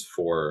grounds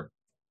for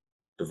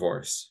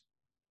divorce.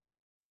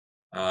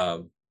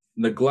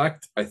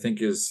 Neglect, I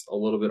think, is a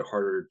little bit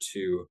harder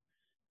to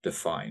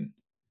define.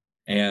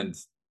 And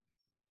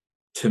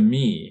to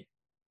me,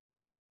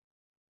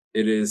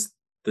 it is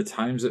the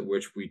times at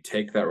which we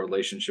take that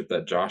relationship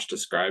that Josh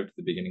described at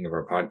the beginning of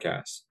our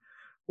podcast,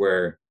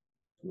 where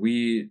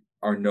we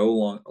are no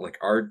longer, like,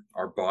 our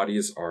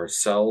bodies,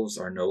 ourselves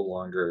are no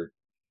longer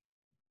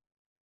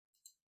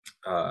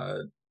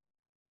our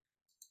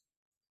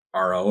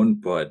own,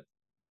 but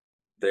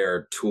they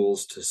are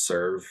tools to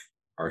serve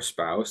our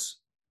spouse.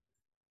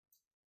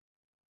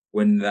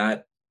 When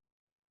that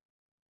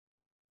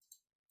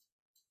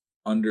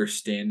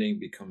understanding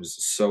becomes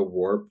so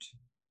warped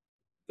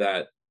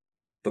that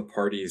the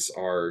parties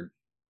are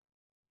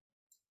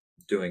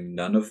doing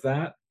none of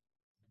that,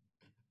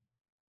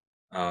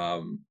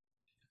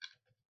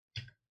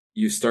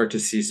 you start to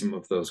see some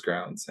of those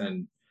grounds,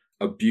 and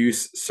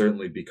abuse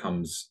certainly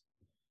becomes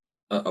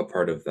a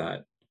part of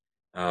that.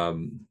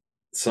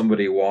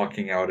 Somebody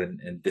walking out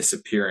and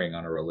disappearing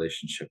on a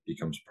relationship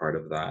becomes part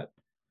of that.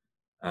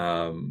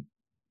 I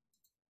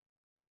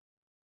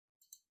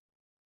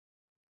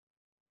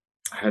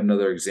had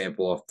another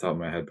example off the top of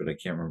my head, but I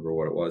can't remember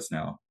what it was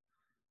now.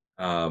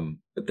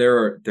 But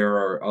there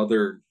are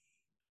other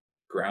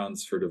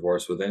grounds for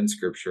divorce within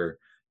Scripture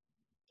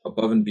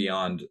above and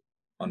beyond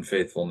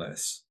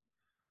unfaithfulness.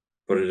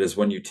 But it is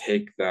when you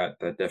take that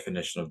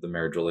definition of the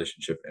marriage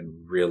relationship and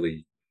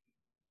really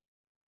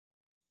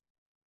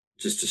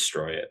just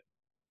destroy it.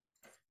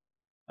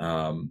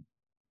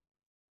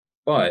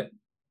 But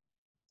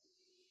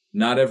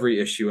not every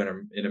issue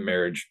in a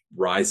marriage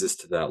rises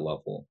to that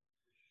level.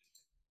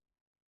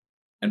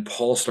 And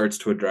Paul starts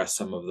to address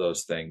some of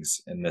those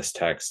things in this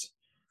text,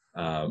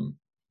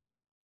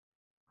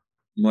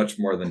 much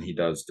more than he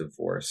does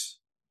divorce.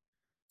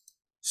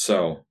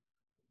 So,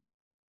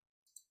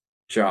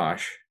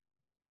 Josh,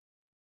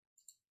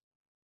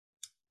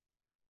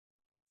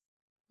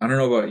 I don't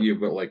know about you,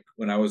 but like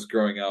when I was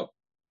growing up,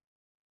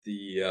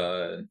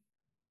 the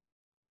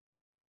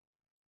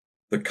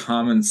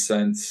common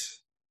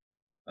sense,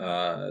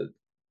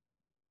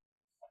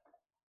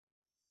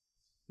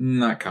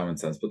 not common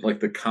sense, but like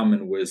the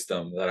common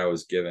wisdom that I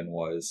was given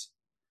was,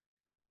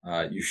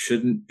 you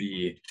shouldn't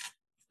be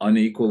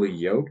unequally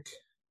yoked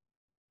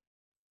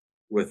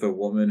with a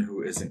woman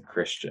who isn't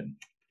Christian.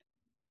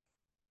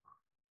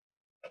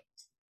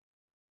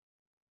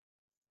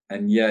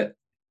 And yet,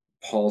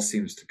 Paul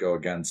seems to go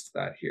against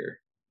that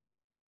here.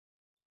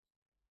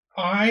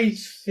 I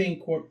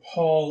think what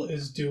Paul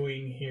is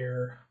doing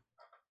here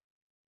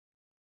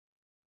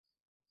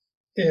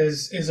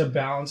is a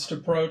balanced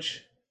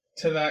approach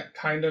to that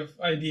kind of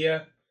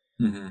idea.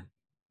 Mm-hmm.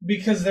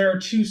 Because there are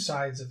two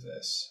sides of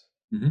this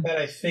that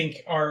I think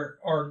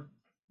are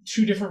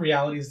two different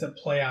realities that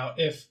play out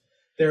if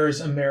there is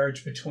a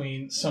marriage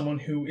between someone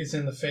who is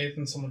in the faith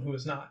and someone who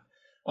is not.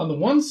 On the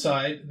one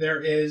side,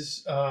 there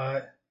is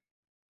a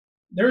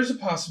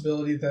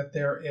possibility that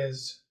there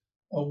is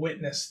a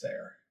witness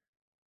there,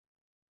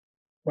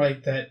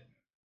 right? That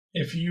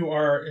if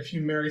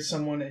you marry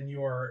someone and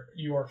you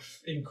are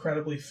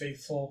incredibly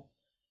faithful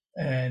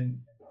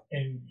and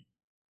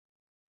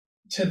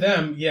to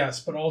them, yes,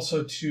 but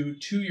also to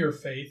your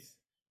faith,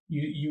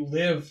 you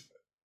live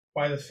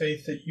by the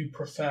faith that you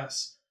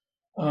profess.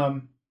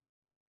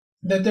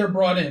 that they're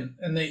brought in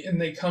and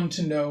they come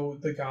to know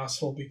the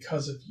gospel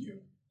because of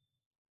you.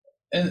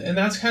 And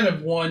that's kind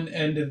of one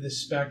end of the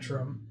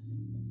spectrum.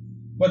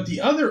 But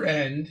the other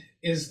end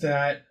is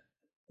that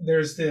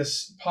there's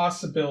this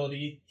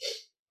possibility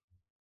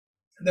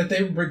that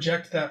they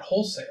reject that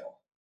wholesale.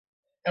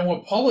 And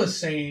what Paul is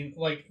saying,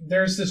 like,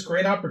 there's this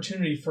great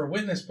opportunity for a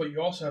witness, but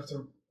you also have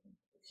to,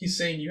 he's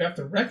saying you have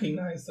to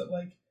recognize that,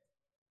 like,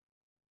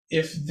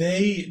 if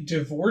they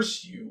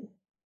divorce you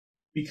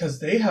because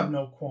they have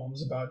no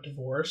qualms about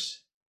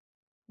divorce,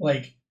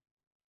 like,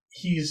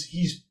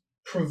 he's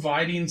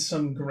providing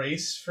some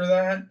grace for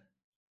that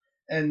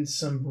and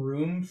some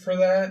room for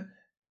that.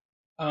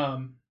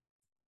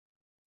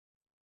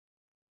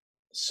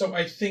 So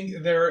I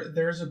think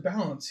there's a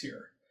balance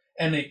here,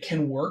 and it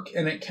can work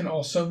and it can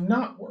also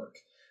not work.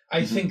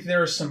 I think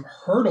there are some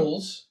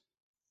hurdles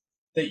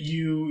that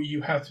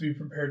you have to be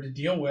prepared to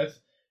deal with,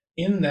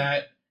 in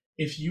that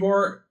if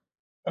you're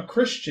a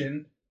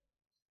Christian,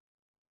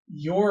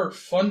 your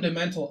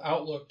fundamental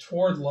outlook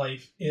toward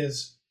life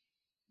is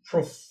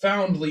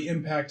profoundly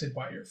impacted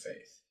by your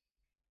faith.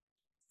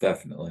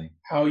 Definitely.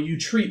 How you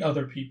treat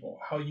other people,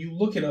 how you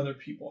look at other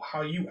people,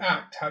 how you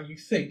act, how you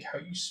think, how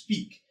you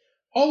speak.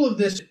 All of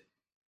this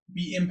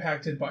be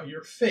impacted by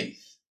your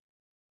faith.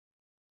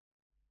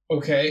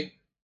 Okay?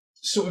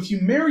 So if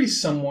you marry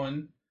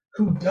someone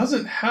who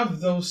doesn't have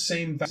those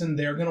same values, then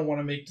they're going to want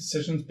to make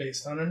decisions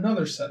based on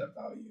another set of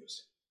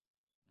values.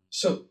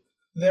 So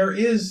there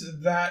is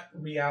that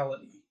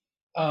reality.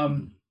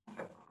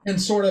 And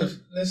sort of,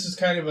 this is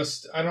kind of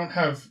I don't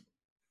have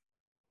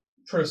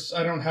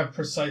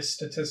precise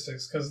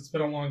statistics because it's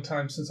been a long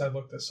time since I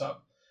looked this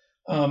up.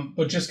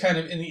 But just kind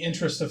of in the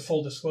interest of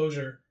full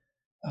disclosure,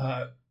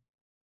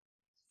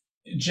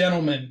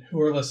 gentlemen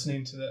who are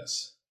listening to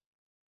this,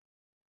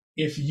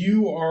 if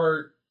you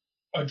are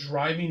a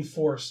driving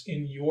force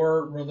in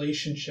your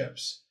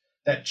relationships,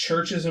 that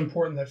church is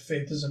important, that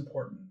faith is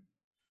important,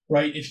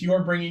 right? If you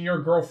are bringing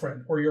your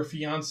girlfriend or your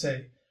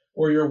fiance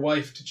or your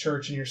wife to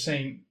church and you're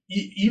saying,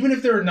 even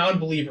if they're a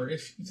non-believer,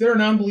 if they're a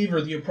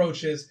non-believer, the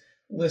approach is,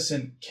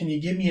 listen, can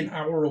you give me an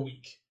hour a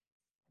week?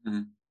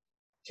 Mm-hmm.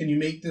 Can you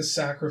make this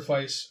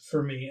sacrifice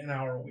for me an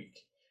hour a week?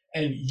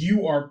 And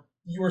you are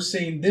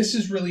saying, this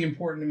is really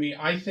important to me.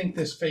 I think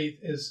this faith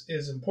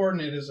is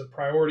important. It is a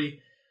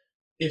priority.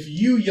 If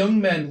you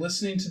young men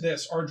listening to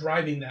this are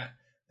driving that,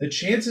 the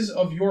chances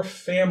of your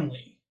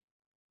family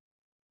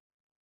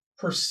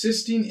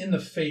persisting in the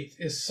faith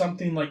is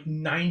something like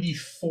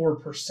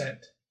 94%.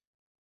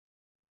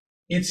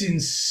 It's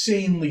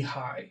insanely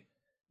high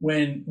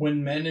when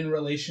men in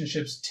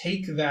relationships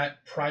take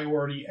that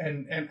priority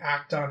and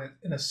act on it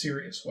in a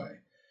serious way.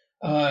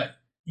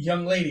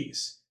 Young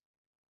ladies,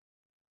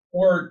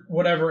 or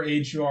whatever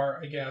age you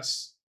are, I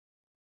guess,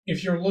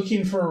 if you're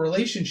looking for a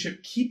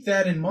relationship, keep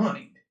that in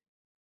mind.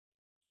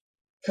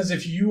 Because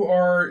if you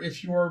are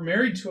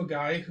married to a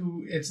guy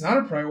who it's not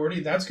a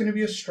priority, that's going to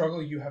be a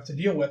struggle you have to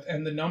deal with.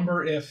 And the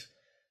number, if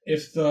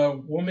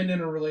the woman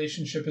in a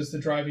relationship is the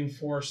driving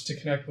force to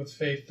connect with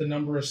faith, the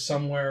number is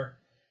somewhere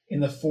in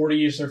the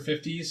 40s or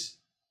 50s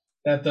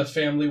that the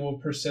family will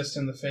persist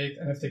in the faith.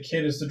 And if the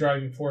kid is the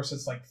driving force,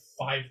 it's like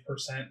 5%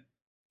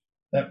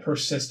 that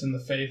persist in the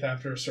faith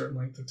after a certain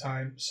length of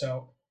time.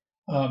 So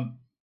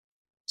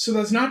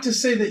that's not to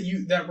say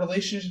that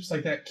relationships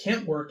like that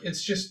can't work.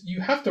 It's just you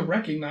have to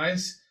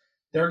recognize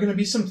there are going to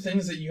be some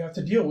things that you have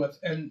to deal with,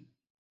 and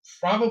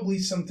probably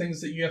some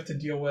things that you have to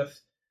deal with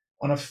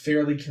on a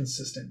fairly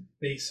consistent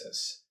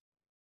basis.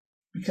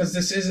 Because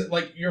this isn't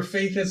like, your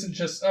faith isn't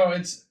just,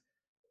 it's,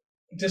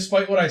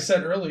 despite what I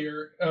said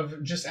earlier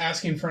of just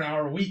asking for an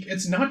hour a week,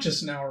 it's not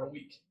just an hour a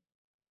week.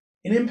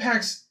 It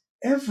impacts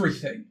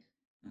everything.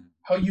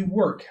 How you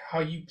work, how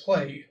you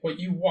play, what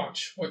you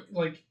watch,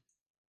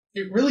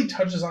 it really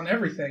touches on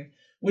everything,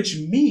 which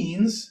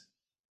means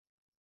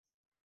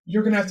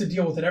you're going to have to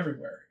deal with it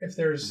everywhere if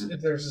there's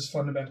this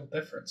fundamental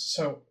difference.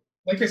 So,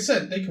 like I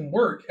said, they can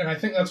work, and I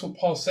think that's what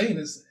Paul's saying,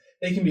 is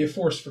they can be a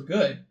force for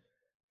good,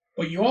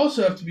 but you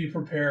also have to be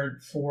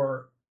prepared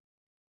for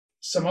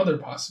some other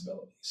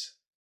possibilities.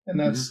 And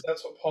that's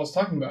what Paul's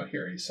talking about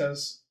here. He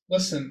says,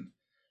 listen,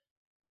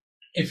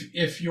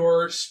 if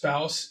your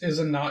spouse is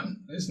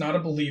not a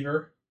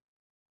believer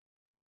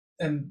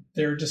and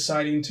they're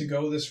deciding to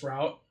go this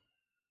route,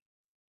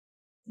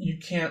 you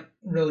can't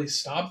really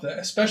stop that.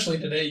 Especially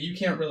today, you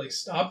can't really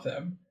stop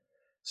them.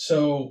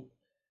 So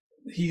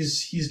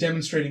he's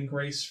demonstrating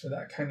grace for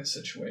that kind of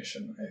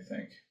situation, I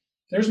think.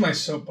 There's my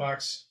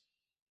soapbox.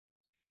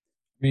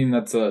 I mean,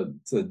 it's a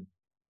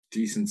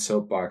decent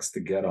soapbox to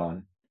get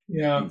on.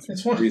 Yeah,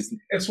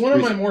 it's one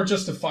of my more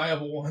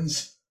justifiable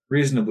ones.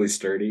 Reasonably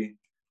sturdy.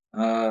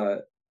 I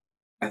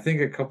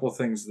think a couple of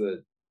things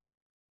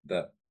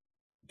that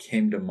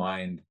came to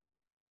mind.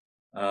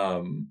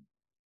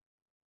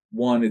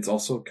 One, it's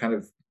also kind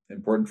of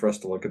important for us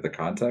to look at the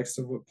context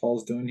of what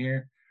Paul's doing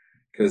here,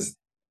 because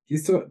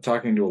he's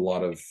talking to a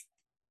lot of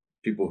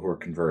people who are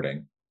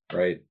converting,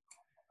 right?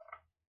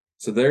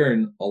 So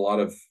there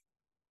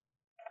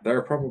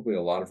are probably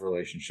a lot of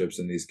relationships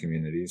in these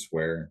communities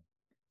where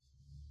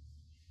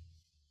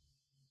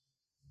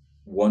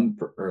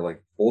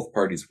both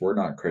parties were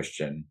not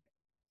Christian.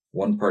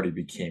 One party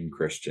became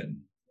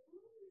Christian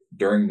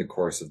during the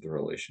course of the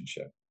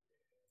relationship.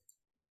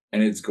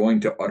 And it's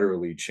going to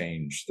utterly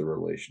change the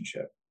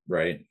relationship,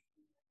 right?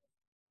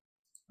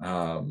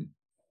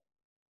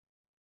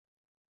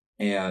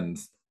 And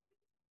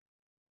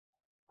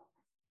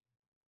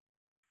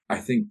I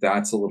think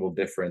that's a little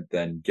different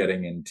than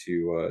getting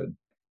into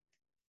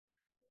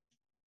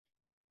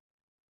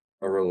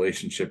a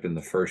relationship in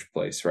the first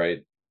place, right?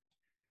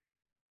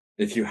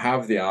 If you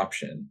have the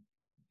option,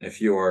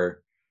 if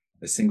you're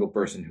a single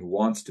person who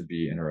wants to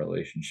be in a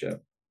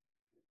relationship,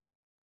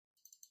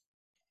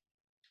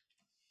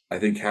 I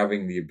think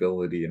having the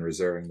ability and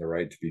reserving the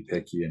right to be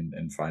picky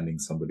and finding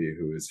somebody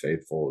who is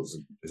faithful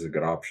is a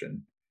good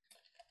option.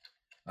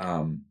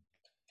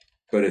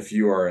 But if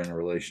you are in a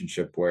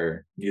relationship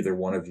where neither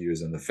one of you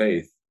is in the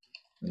faith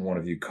and one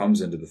of you comes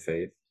into the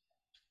faith,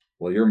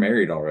 well, you're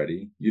married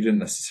already. You didn't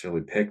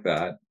necessarily pick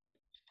that.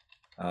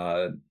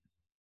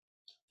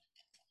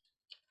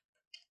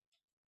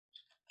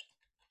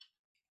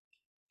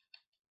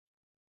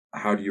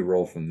 How do you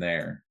roll from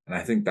there? And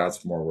I think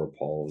that's more where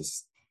Paul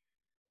is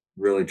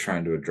really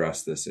trying to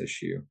address this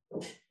issue.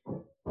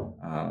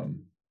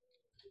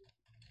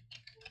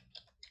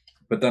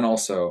 But then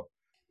also,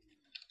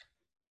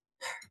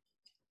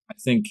 I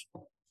think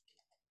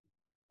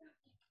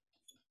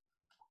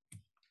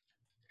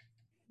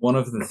one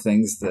of the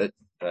things that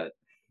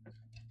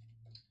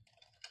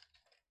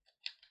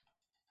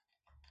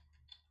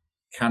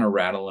kind of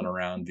rattling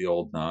around the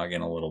old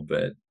noggin a little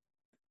bit,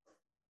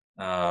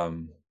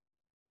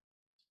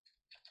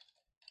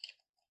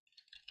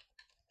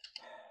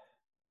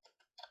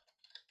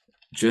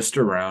 just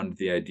around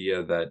the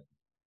idea that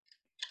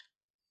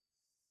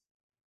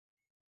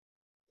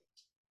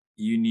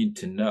you need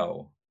to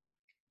know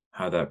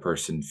how that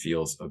person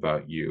feels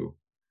about you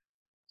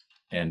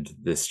and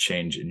this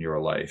change in your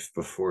life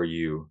before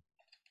you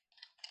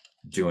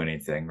do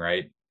anything,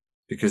 right?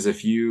 Because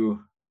if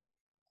you,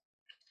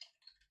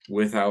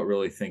 without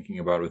really thinking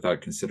about it,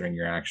 without considering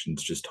your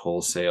actions, just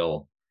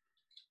wholesale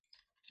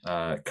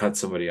cut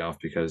somebody off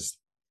because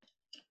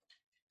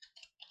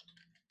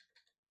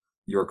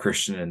you're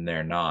Christian and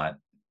they're not,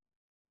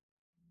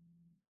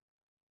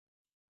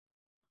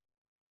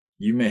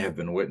 you may have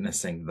been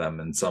witnessing them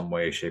in some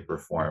way, shape, or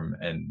form,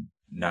 and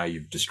now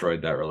you've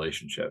destroyed that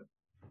relationship.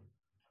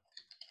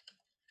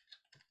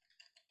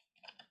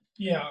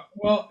 Yeah,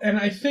 well, and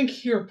I think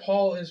here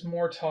Paul is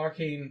more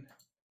talking.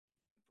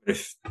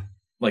 If,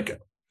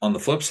 like, on the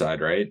flip side,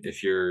 right?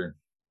 If you're,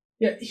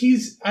 yeah,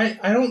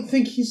 I don't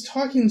think he's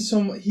talking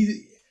so much.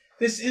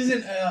 This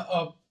isn't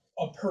a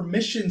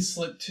permission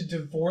slip to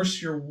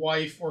divorce your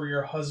wife or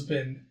your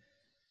husband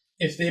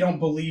if they don't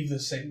believe the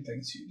same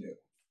things you do.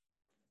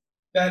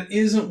 That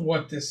isn't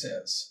what this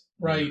is,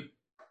 right?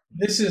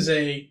 This is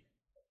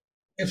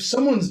if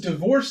someone's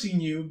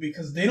divorcing you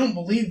because they don't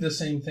believe the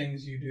same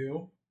things you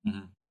do,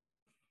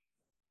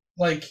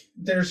 like,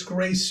 there's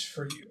grace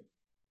for you.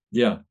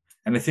 Yeah.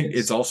 And I think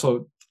it's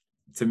also,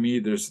 to me,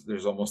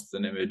 there's almost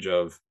an image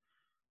of,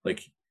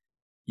 like,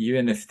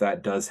 even if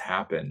that does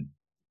happen,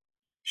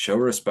 show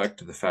respect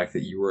to the fact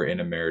that you were in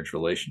a marriage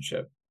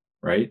relationship,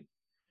 right?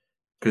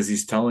 Because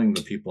he's telling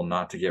the people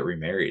not to get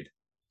remarried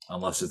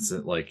unless it's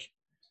like,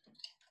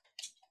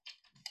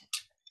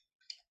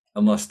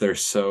 unless they're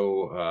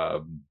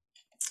so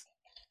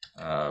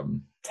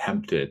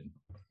tempted,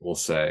 we'll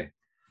say,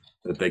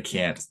 that they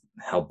can't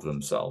help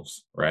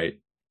themselves, right?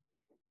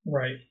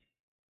 Right.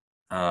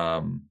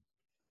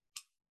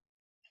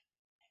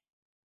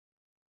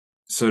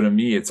 So to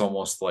me, it's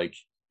almost like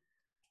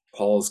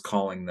Paul's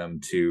calling them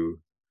to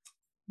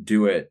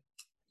do it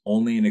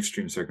only in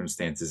extreme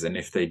circumstances, and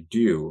if they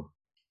do,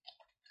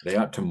 they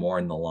ought to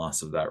mourn the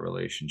loss of that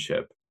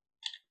relationship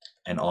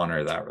and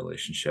honor that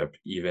relationship,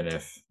 even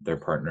if their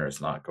partner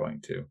is not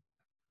going to.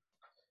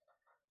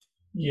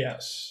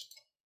 Yes.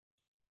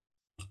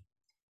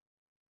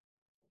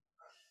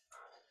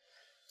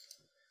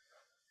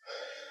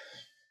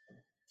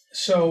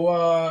 So,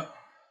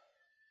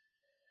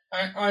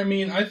 I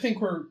mean, I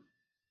think we're,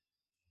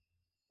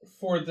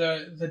 for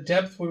the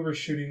depth we were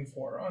shooting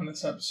for on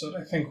this episode,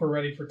 I think we're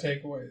ready for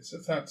takeaways.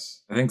 If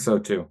that's, I think so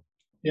too.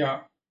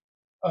 Yeah.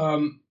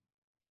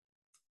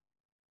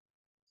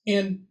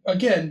 And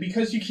again,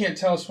 because you can't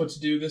tell us what to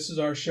do, this is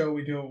our show.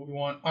 We do what we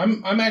want.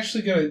 I'm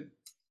gonna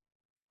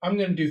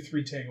do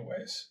 3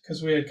 takeaways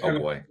because we had kind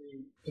of.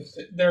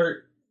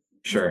 They're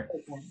sure.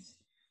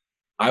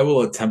 I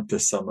will attempt to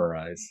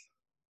summarize.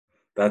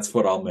 That's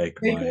what I'll make.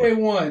 Takeaway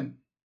 1: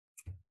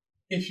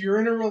 if you're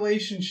in a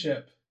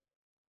relationship,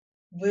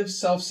 live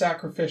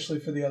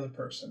self-sacrificially for the other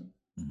person.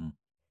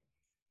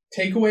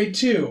 Takeaway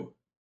 2: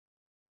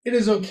 it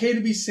is okay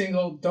to be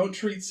single. Don't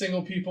treat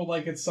single people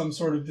like it's some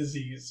sort of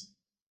disease.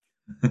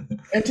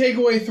 And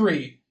takeaway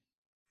 3: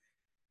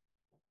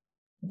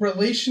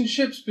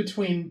 relationships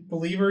between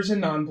believers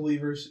and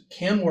non-believers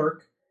can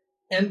work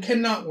and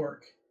cannot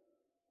work.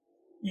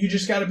 You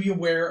just got to be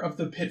aware of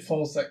the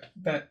pitfalls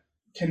that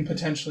can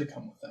potentially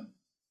come with them.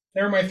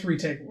 There are my 3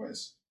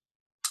 takeaways.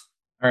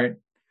 All right.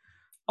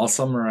 I'll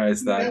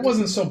summarize that. That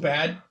wasn't so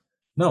bad.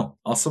 No,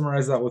 I'll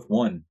summarize that with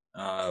one.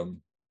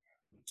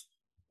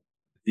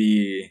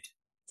 The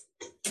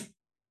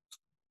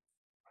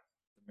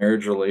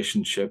marriage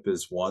relationship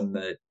is one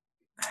that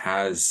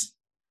has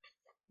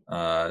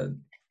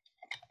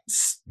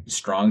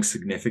strong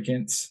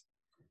significance,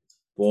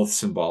 both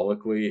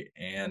symbolically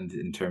and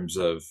in terms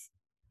of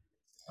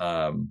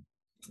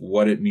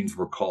what it means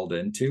we're called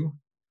into.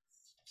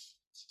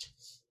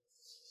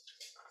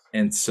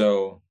 And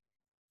so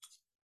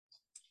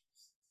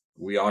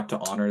we ought to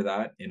honor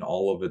that in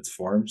all of its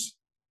forms,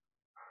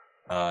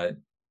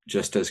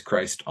 just as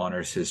Christ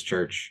honors his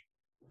church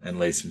and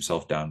lays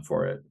himself down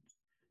for it.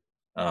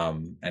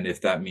 And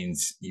if that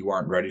means you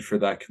aren't ready for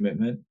that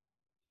commitment,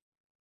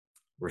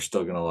 we're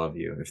still going to love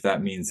you. If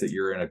that means that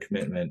you're in a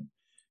commitment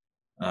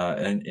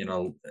and in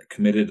a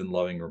committed and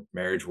loving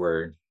marriage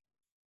where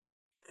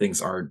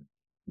things aren't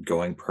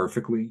going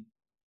perfectly,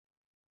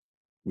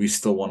 we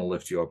still want to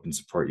lift you up and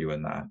support you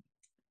in that.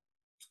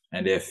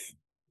 And if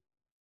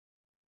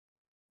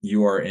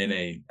you are in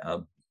a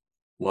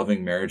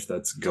loving marriage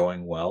that's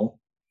going well,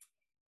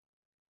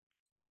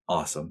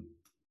 awesome.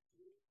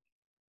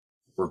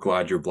 We're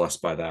glad you're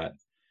blessed by that.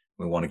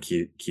 We want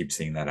to keep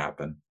seeing that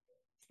happen.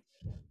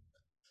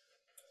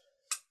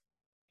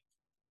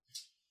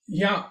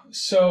 Yeah,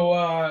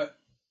 so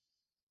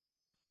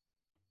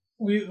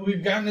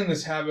we've gotten in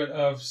this habit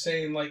of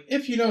saying, like,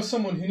 if you know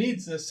someone who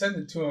needs this, send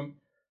it to them.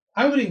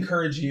 I would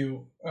encourage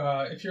you,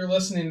 if you're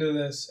listening to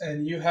this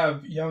and you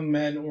have young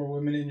men or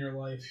women in your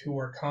life who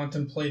are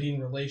contemplating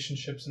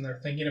relationships and they're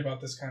thinking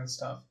about this kind of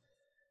stuff,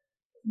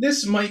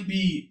 this might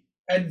be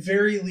at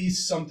very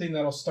least something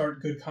that'll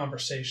start good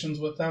conversations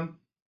with them.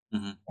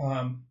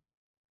 Mm-hmm.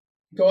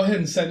 Go ahead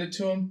and send it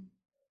to them.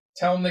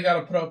 Tell them they got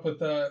to put up with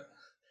the...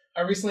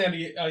 I recently had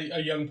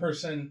a young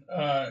person.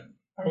 I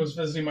was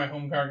visiting my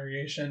home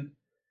congregation,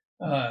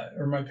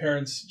 or my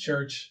parents'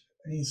 church,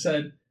 and he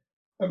said,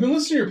 "I've been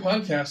listening to your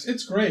podcast.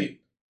 It's great,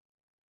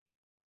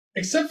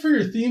 except for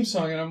your theme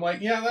song." And I'm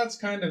like, "Yeah, that's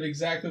kind of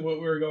exactly what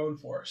we were going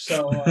for."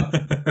 So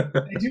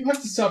I do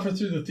have to suffer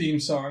through the theme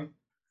song,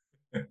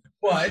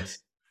 but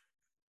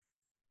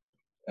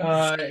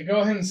go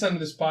ahead and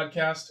send this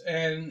podcast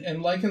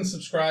and like and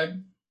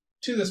subscribe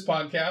to this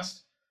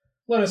podcast.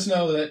 Let us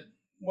know that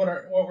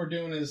what we're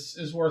doing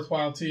is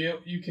worthwhile to you.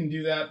 You can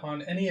do that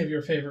on any of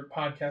your favorite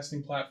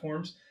podcasting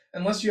platforms,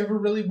 unless you have a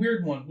really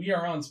weird one. We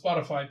are on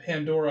Spotify,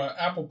 Pandora,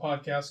 Apple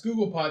Podcasts,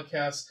 Google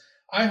Podcasts,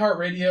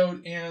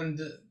 iHeartRadio,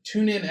 and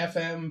TuneIn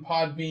FM,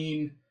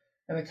 Podbean,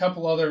 and a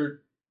couple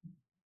other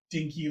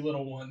dinky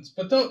little ones.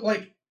 But don't,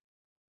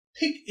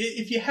 pick,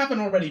 if you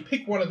haven't already,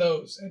 pick one of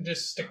those and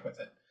just stick with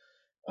it.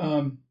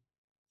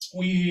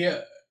 We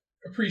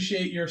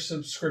appreciate your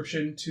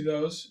subscription to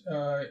those,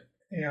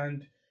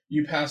 and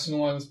you passing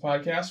along this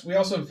podcast. We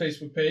also have a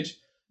Facebook page.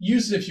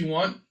 Use it if you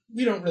want.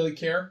 We don't really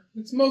care.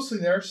 It's mostly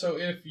there, so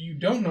if you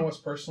don't know us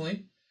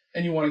personally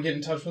and you want to get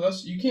in touch with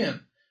us, you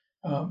can.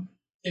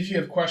 If you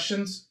have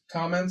questions,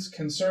 comments,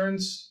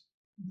 concerns,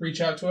 reach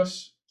out to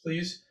us,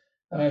 please.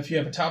 If you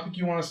have a topic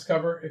you want us to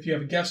cover, if you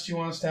have a guest you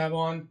want us to have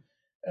on,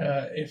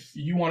 if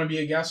you want to be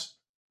a guest,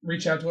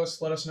 reach out to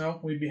us. Let us know.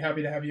 We'd be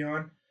happy to have you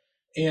on.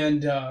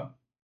 And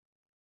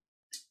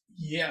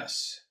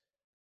yes.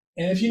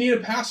 And if you need a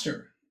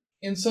pastor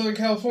in Southern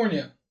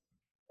California,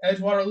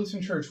 Edgewater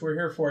Lutheran Church, we're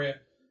here for you.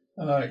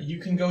 You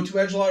can go to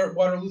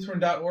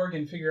edgewaterlutheran.org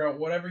and figure out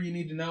whatever you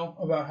need to know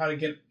about how to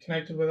get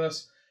connected with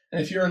us.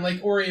 And if you're in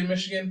Lake Orion,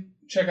 Michigan,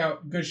 check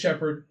out Good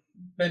Shepherd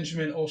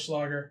Benjamin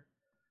Olschlager.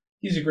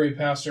 He's a great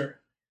pastor.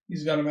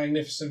 He's got a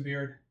magnificent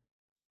beard.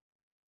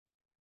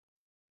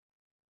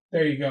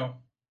 There you go.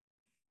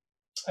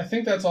 I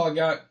think that's all I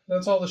got.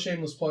 That's all the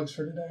shameless plugs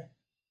for today.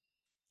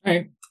 All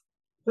right.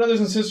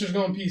 Brothers and sisters,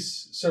 go in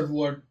peace. Serve the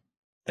Lord.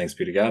 Thanks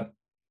be to God.